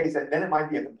up the case, then it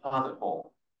might be a composite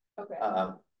hole. Okay.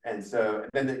 And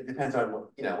then it depends on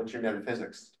what's your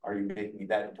metaphysics. Are you making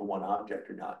that into one object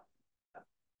or not?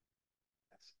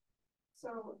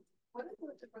 So what is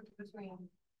the difference between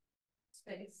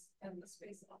space and the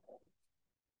space in the hole?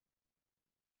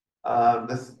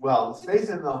 The space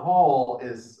in the hole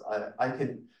is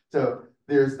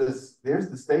there's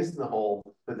the space in the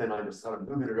hole, but then I just sort of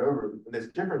moving it over, and there's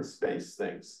different space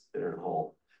things that are in the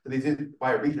hole. So these are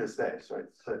by a region of space, right?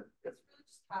 So it's really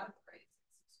just categorizing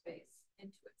space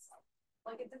into itself.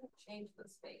 Like it didn't change the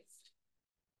space.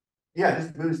 Yeah, it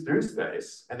just moves through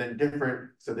space, and then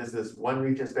so there's this one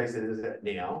region of space that is at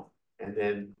now, and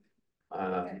then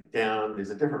down there's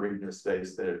a different region of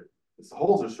space that the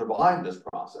holes are surviving this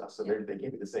process, so they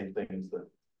give you the same things that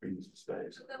regions of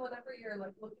space. So then whenever you're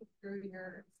like looking through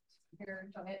your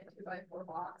giant 2x4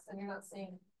 box and you're not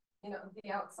seeing,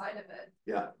 the outside of it.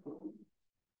 Yeah.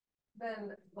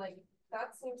 Then like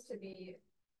that seems to be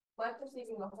my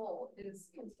perceiving the hole is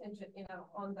contingent,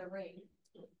 on the ring.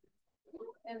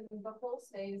 And the hole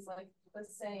stays like the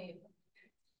same,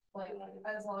 like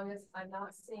as long as I'm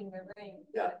not seeing the ring.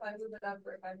 Yeah. If I move it up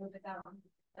or if I move it down,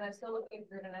 and I'm still looking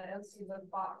through it and I don't see the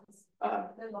box,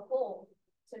 then the hole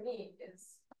to me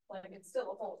is like it's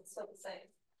still a hole, it's still the same.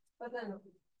 But then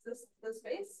the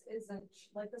space isn't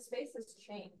like the space has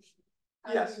changed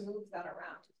as you move that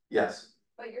around. Yes.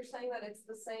 But you're saying that it's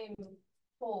the same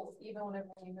hole even whenever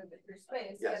you move it through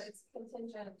space. Yes. Yet it's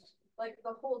contingent. Like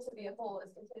the hole to be a hole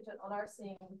is contingent on our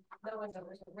knowing that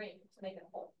there's a ring to make it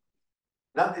a hole.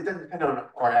 It doesn't depend on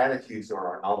our attitudes or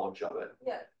our knowledge of it.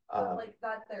 Yeah, like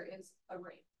that there is a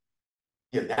ring.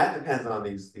 Yeah, that depends on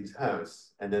these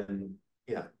hosts, and then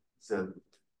so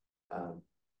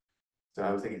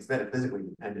I was thinking it's metaphysically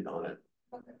dependent on it.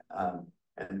 Okay.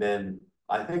 And then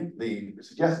I think the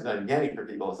suggestion I'm getting for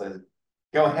people says,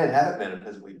 go ahead, have it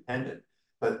metaphysically dependent,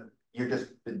 but you're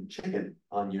just been chicken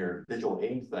on your visual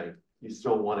aids thing. You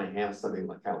still want to have something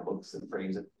like how it looks and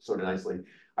frames it sort of nicely.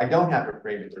 I don't have to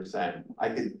frame it per se. I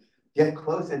could get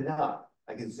close enough.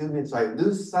 I can zoom in so I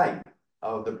lose sight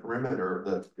of the perimeter of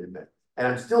the image, and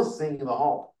I'm still seeing the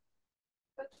hole.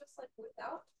 But just like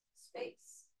without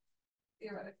space,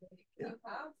 theoretically, can you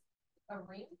have a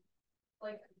ring?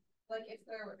 Like if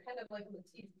there were kind of like the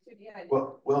 2D idea.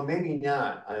 Well, maybe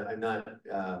not. I'm not.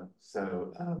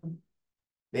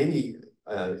 Maybe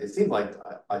it seems like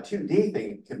a 2D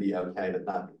thing can be okay, but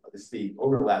not this the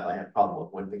overlap. I have a problem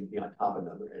with one thing being on top of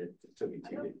another, and it took me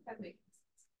 2D.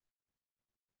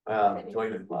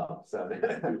 Join the club. So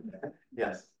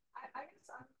yes. I guess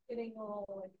I'm getting a little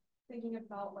like thinking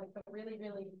about like the really,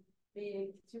 really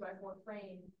big 2x4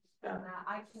 frame and that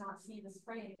I cannot see this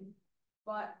frame.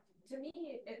 But to me,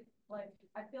 it like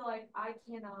I feel like I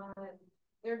cannot.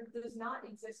 There does not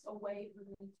exist a way for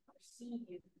me to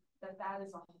perceive that that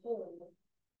is a whole.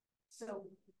 So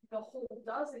the whole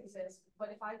does exist, but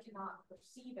if I cannot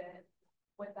perceive it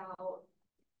without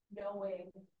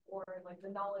knowing or like the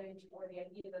knowledge or the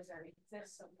idea that there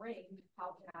exists a ring,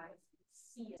 how can I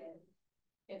see it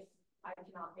if I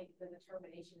cannot make the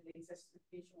determination that exists with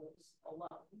visuals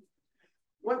alone?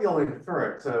 Might be only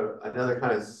infer it. So another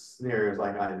kind of scenario is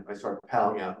like I start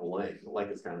paddling out the lake. The lake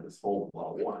is kind of this whole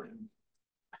well of water.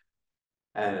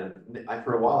 And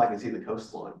for a while I can see the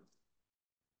coastline.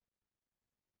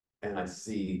 And I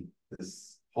see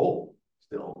this hole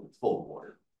still, it's full of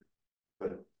water.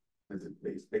 But it's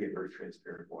make it very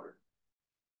transparent water.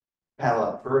 Paddle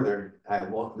out further, I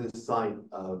walk this side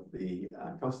of the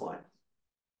coastline.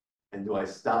 And do I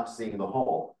stop seeing the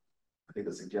hole? I think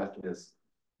the suggestion is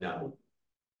no.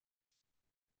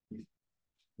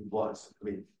 You've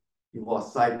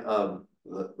lost sight of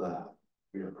the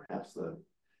perhaps the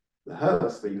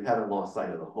host, but you haven't lost sight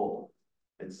of the hole.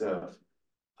 And so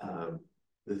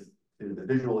the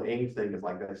visual aid thing is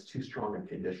like that's too strong a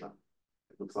condition.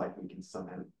 It looks like we can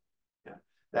somehow,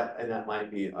 that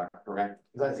might be correct,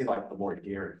 because I see like the more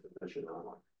daring position on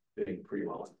like being pretty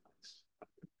well advanced,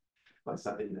 but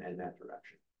something in that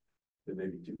direction. It may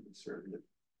be too conservative.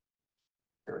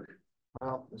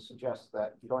 Well, it suggests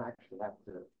that you don't actually have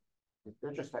to,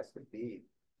 there just has to be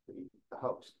the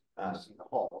host to see the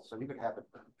hole. So you could have a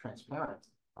transparent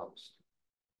host,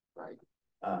 right?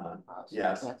 So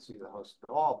yes. You can't see the host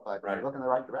at all, but you look in the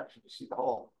right direction, you see the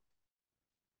hole.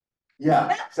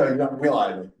 Yeah, so you don't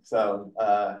realize it. So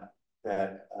I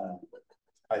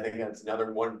think that's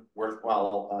another one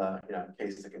worthwhile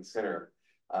case to consider.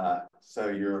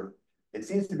 So it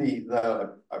seems to be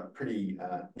though a pretty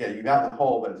you got the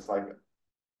hole, but it's like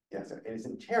and it's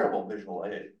a terrible visual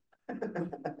aid.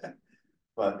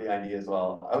 But the idea is,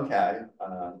 well, okay,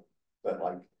 but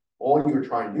like all you were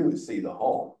trying to do is see the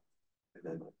hole, and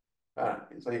then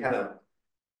so you kind of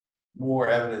more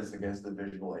evidence against the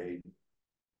visual aid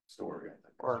story, I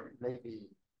think. Or maybe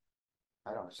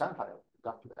I don't know, somehow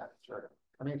deduct that sort of.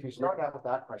 I mean, if you start out with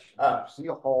that question, see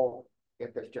a hole.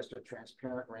 If there's just a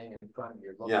transparent ring in front of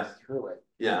you, looking through it,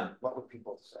 what would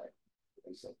people say?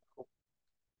 They say, oh,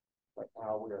 but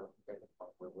now we're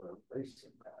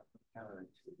erasing that,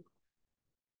 counterintuitive.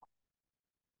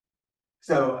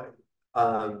 So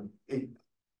it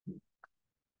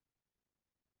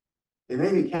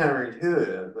may be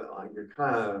counterintuitive, but like you're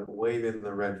kind of waving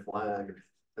the red flag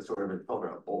as sort of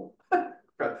intolerable. I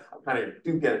kind of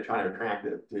do get it kind of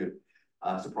attractive to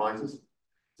surprises.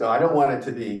 So I don't want it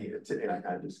to be kind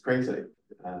of just crazy.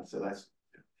 So that's,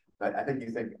 but I think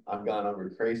you think I'm gone over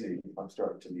crazy. I'm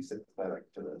starting to be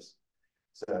sympathetic to this.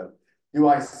 So do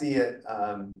I see it,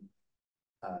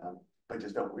 but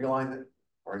just don't realize it,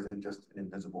 or is it just an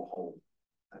invisible hole?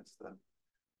 That's the.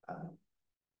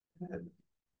 And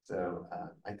so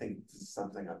I think this is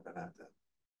something I'm going to have to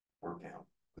work out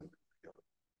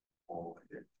all the way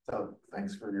there. So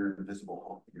thanks for your visible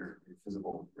hole, your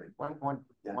visible ring. One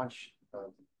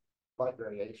slight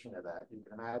variation of that. You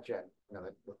can imagine,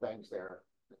 the things there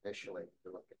initially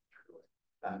you're looking through it,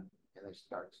 and they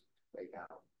start to fade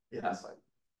out. Yes. But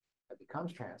it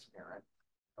becomes transparent.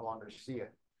 No longer see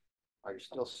it. Are you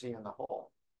still seeing the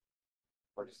hole,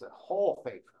 or does the hole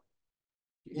fade from?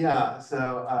 Yeah.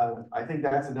 So I think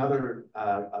that's another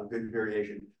a good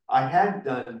variation. I had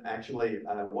done actually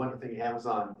one thing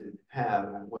Amazon didn't have,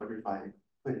 and I wonder if I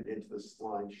put it into the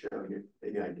slideshow here.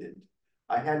 Maybe I didn't.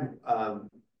 I had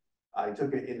I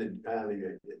took it in the maybe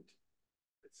I didn't.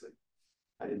 Let's see.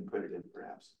 I didn't put it in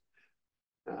perhaps.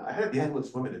 I had the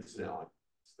Headless Women incidentally.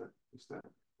 It's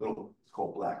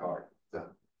called Black Art. So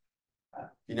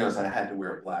you notice I had to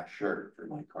wear a black shirt for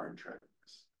my card trick.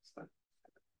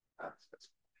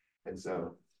 And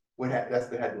so that's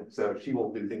the head. So she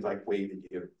will do things like wave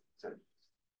at you.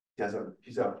 So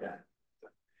she's okay.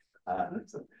 And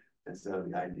so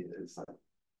the idea is like,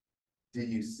 do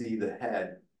you see the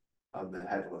head of the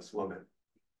headless woman?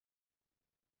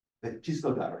 She's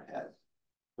still got her head,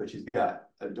 but she's got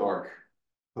a dark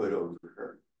hood over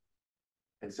her.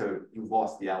 And so you've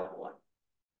lost the outline.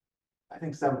 I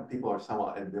think some people are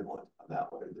somewhat ambivalent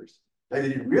about whether they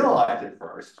didn't realize it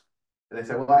first. And they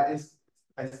say, well,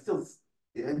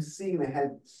 I'm seeing the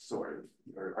head sort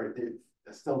of, or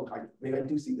maybe I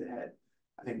do see the head.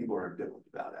 I think people are ambivalent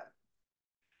about that.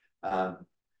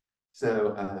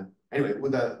 Anyway,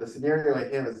 with the scenario I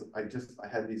have is I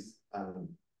had these,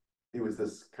 it was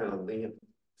this kind of lamp,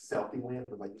 selfie lamp,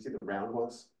 like you see the round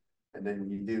ones. And then what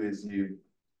you do is you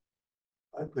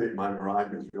I put it in my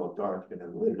garage, it was real dark, and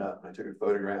then lit it up, and I took a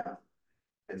photograph.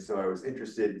 And so I was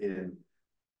interested in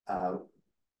an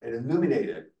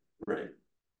illuminated ring.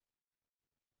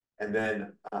 And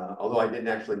then, although I didn't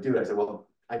actually do it, I said, well,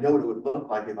 I know what it would look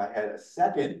like if I had a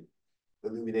second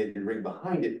illuminated ring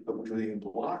behind it, but which was even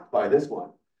blocked by this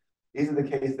one. Isn't the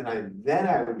case that then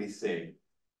I would be seeing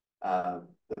the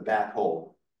back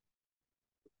hole?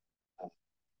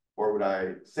 Or would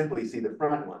I simply see the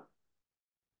front one?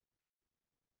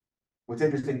 What's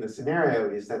interesting in the scenario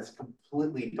is that's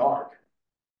completely dark.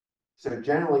 So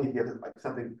generally, if you have like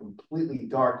something completely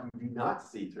dark, you do not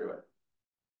see through it.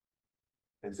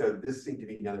 And so this seemed to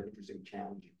be another interesting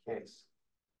challenging case.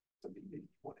 Something that you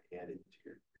want to add into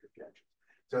your objections.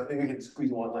 So I think we can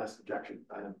squeeze one last objection.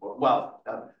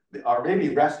 Or maybe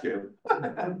rescue.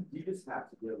 You just have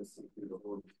to be able to see through the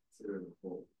whole, consider the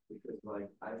whole. Because like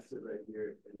I sit right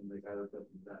here and like I look up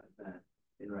at that event,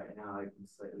 and right now I can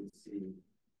slightly see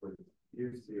what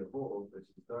appears to be a hole, but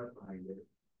it's dark behind it.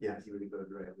 Yeah, see what it goes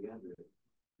directly under it.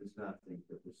 Does not think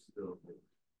that there's still a hole.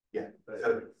 Yeah. But I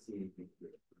don't see anything through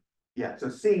it. Yeah, so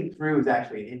seeing through is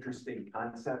actually an interesting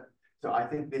concept. So I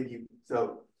think that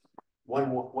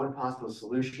one possible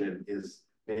solution is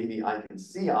maybe I can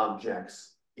see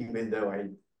objects even though I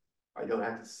don't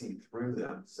have to see through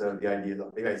them. So the idea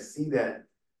that maybe I see that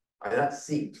I'm not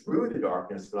seeing through the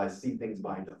darkness, but I see things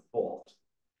by default.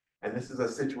 And this is a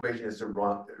situation that's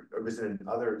arisen in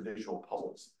other visual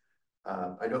puzzles.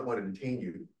 I don't want to detain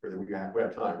you further. We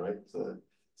have time, right?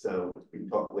 So we can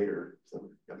talk later. So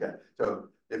okay. So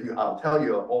I'll tell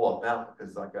you all about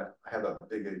because I have a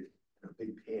big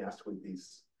past with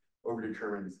these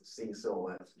overdetermined seeing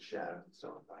silhouettes and shadows and so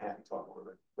on. I have to talk a little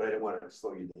bit, but I didn't want to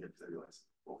slow you down because I realized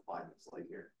we're 5 minutes late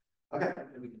here. Okay.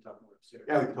 And we can talk more upstairs.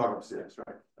 Yeah, we can talk upstairs,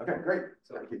 right? Okay, great.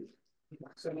 So, thank you.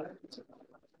 So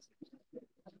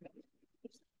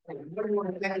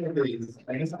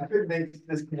I guess I couldn't make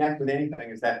this connect with anything.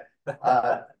 Is that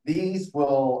these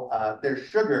will they're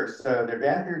sugar, so they're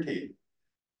bad for your teeth,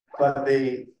 but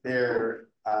they're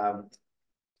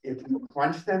if you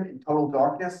crunch them in total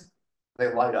darkness,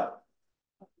 they light up.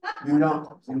 You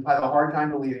have a hard time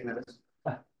believing this.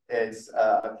 It's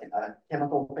a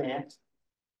chemical plant.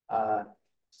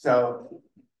 So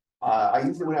I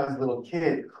used to, when I was a little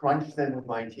kid, crunch them with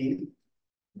my teeth.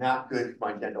 Not good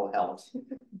for my dental health.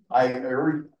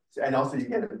 And also you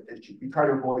try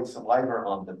to avoid saliva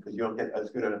on them because you don't get as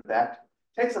good an effect.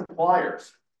 Take some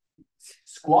pliers,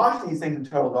 squash these things in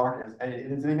total darkness, and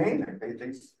it is amazing.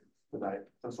 They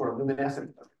some sort of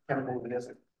luminescent, chemical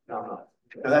luminescent phenomenon.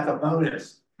 So that's a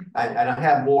bonus, and I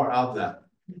have more of them.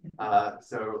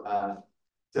 So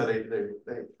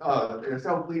they're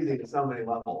so pleasing at so many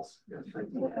levels.